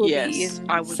I feel like we'll Yes, be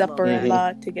I eating would supper love a that.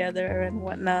 lot together and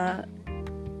whatnot,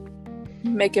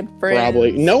 making friends.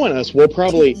 Probably knowing us, we'll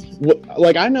probably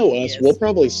like I know us. Yes. We'll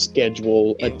probably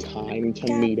schedule a Yeah. time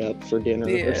to meet up for dinner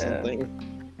Yeah. or something.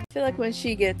 I feel like when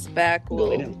she gets back,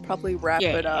 we'll Yeah. probably wrap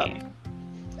it up.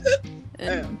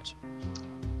 And,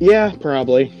 Yeah,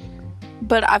 probably.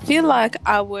 but I feel like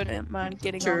I wouldn't mind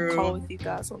getting on True. a call with you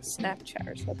guys on Snapchat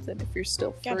or something if you're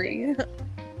still free.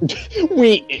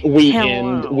 we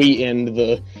Hello. end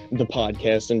the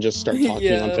podcast and just start talking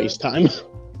Yeah. on FaceTime.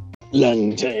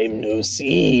 Long time no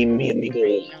see, mi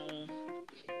amigo.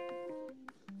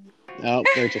 Oh,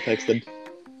 Rachel texted.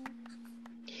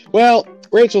 Well,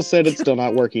 Rachel said it's still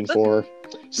not working for her.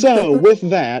 So, with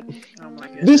that, Oh my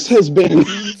goodness. this has been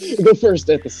the first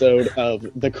episode of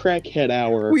the Crackhead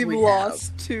Hour. We've We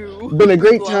lost two. Been a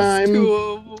great We've lost time. two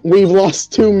of them. We've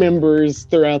lost 2 members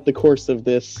throughout the course of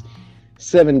this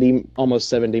almost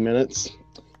 70 minutes.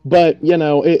 But, you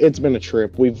know, it's been a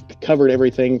trip. We've covered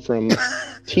everything from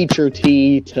teacher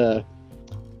tea to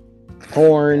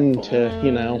porn to,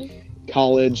 you know,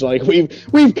 college. Like,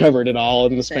 we've covered it all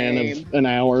in the span Same. of an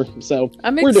hour. So,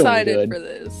 I'm we're doing excited good. for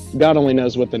this. God only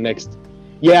knows what the next...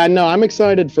 Yeah, no, I'm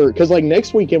excited for... Because, like,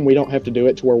 next weekend we don't have to do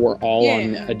it to where we're all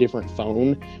on Yeah. a different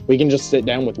phone. We can just sit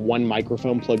down with one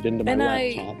microphone plugged into my And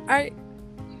laptop. I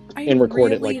And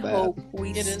record it really like that. hope we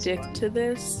It is stick fun. to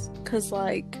this, cause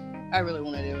like I really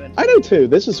want to do it. I do too.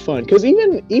 This is fun because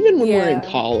even when we're in Yeah.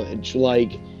 college,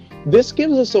 like this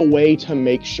gives us a way to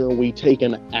make sure we take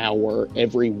an hour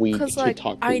every week Because to like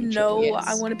talk to I each know other. Yes.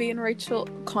 I want to be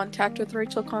in contact with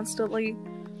Rachel constantly,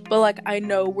 but like I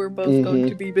know we're both Mhm. going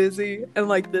to be busy, and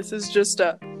like this is just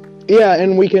a Yeah,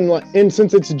 and we can like, and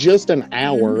since it's just an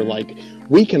hour, Mhm. like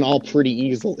we can all pretty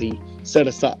easily set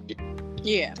aside.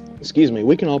 Yeah. Excuse me,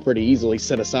 we can all pretty easily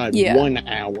set aside Yeah. 1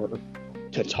 hour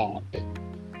to talk.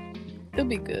 it'll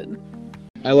be good.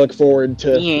 I look forward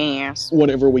to Yes.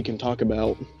 whatever we can talk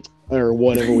about or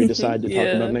whatever we decide to talk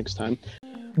Yeah. about next time.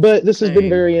 But this has been Same.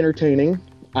 very entertaining.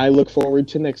 I look forward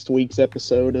to next week's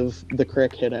episode of the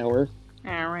Crackhead Hour.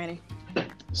 Alrighty.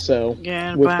 So,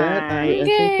 Goodbye. with that, I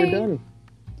think we're done.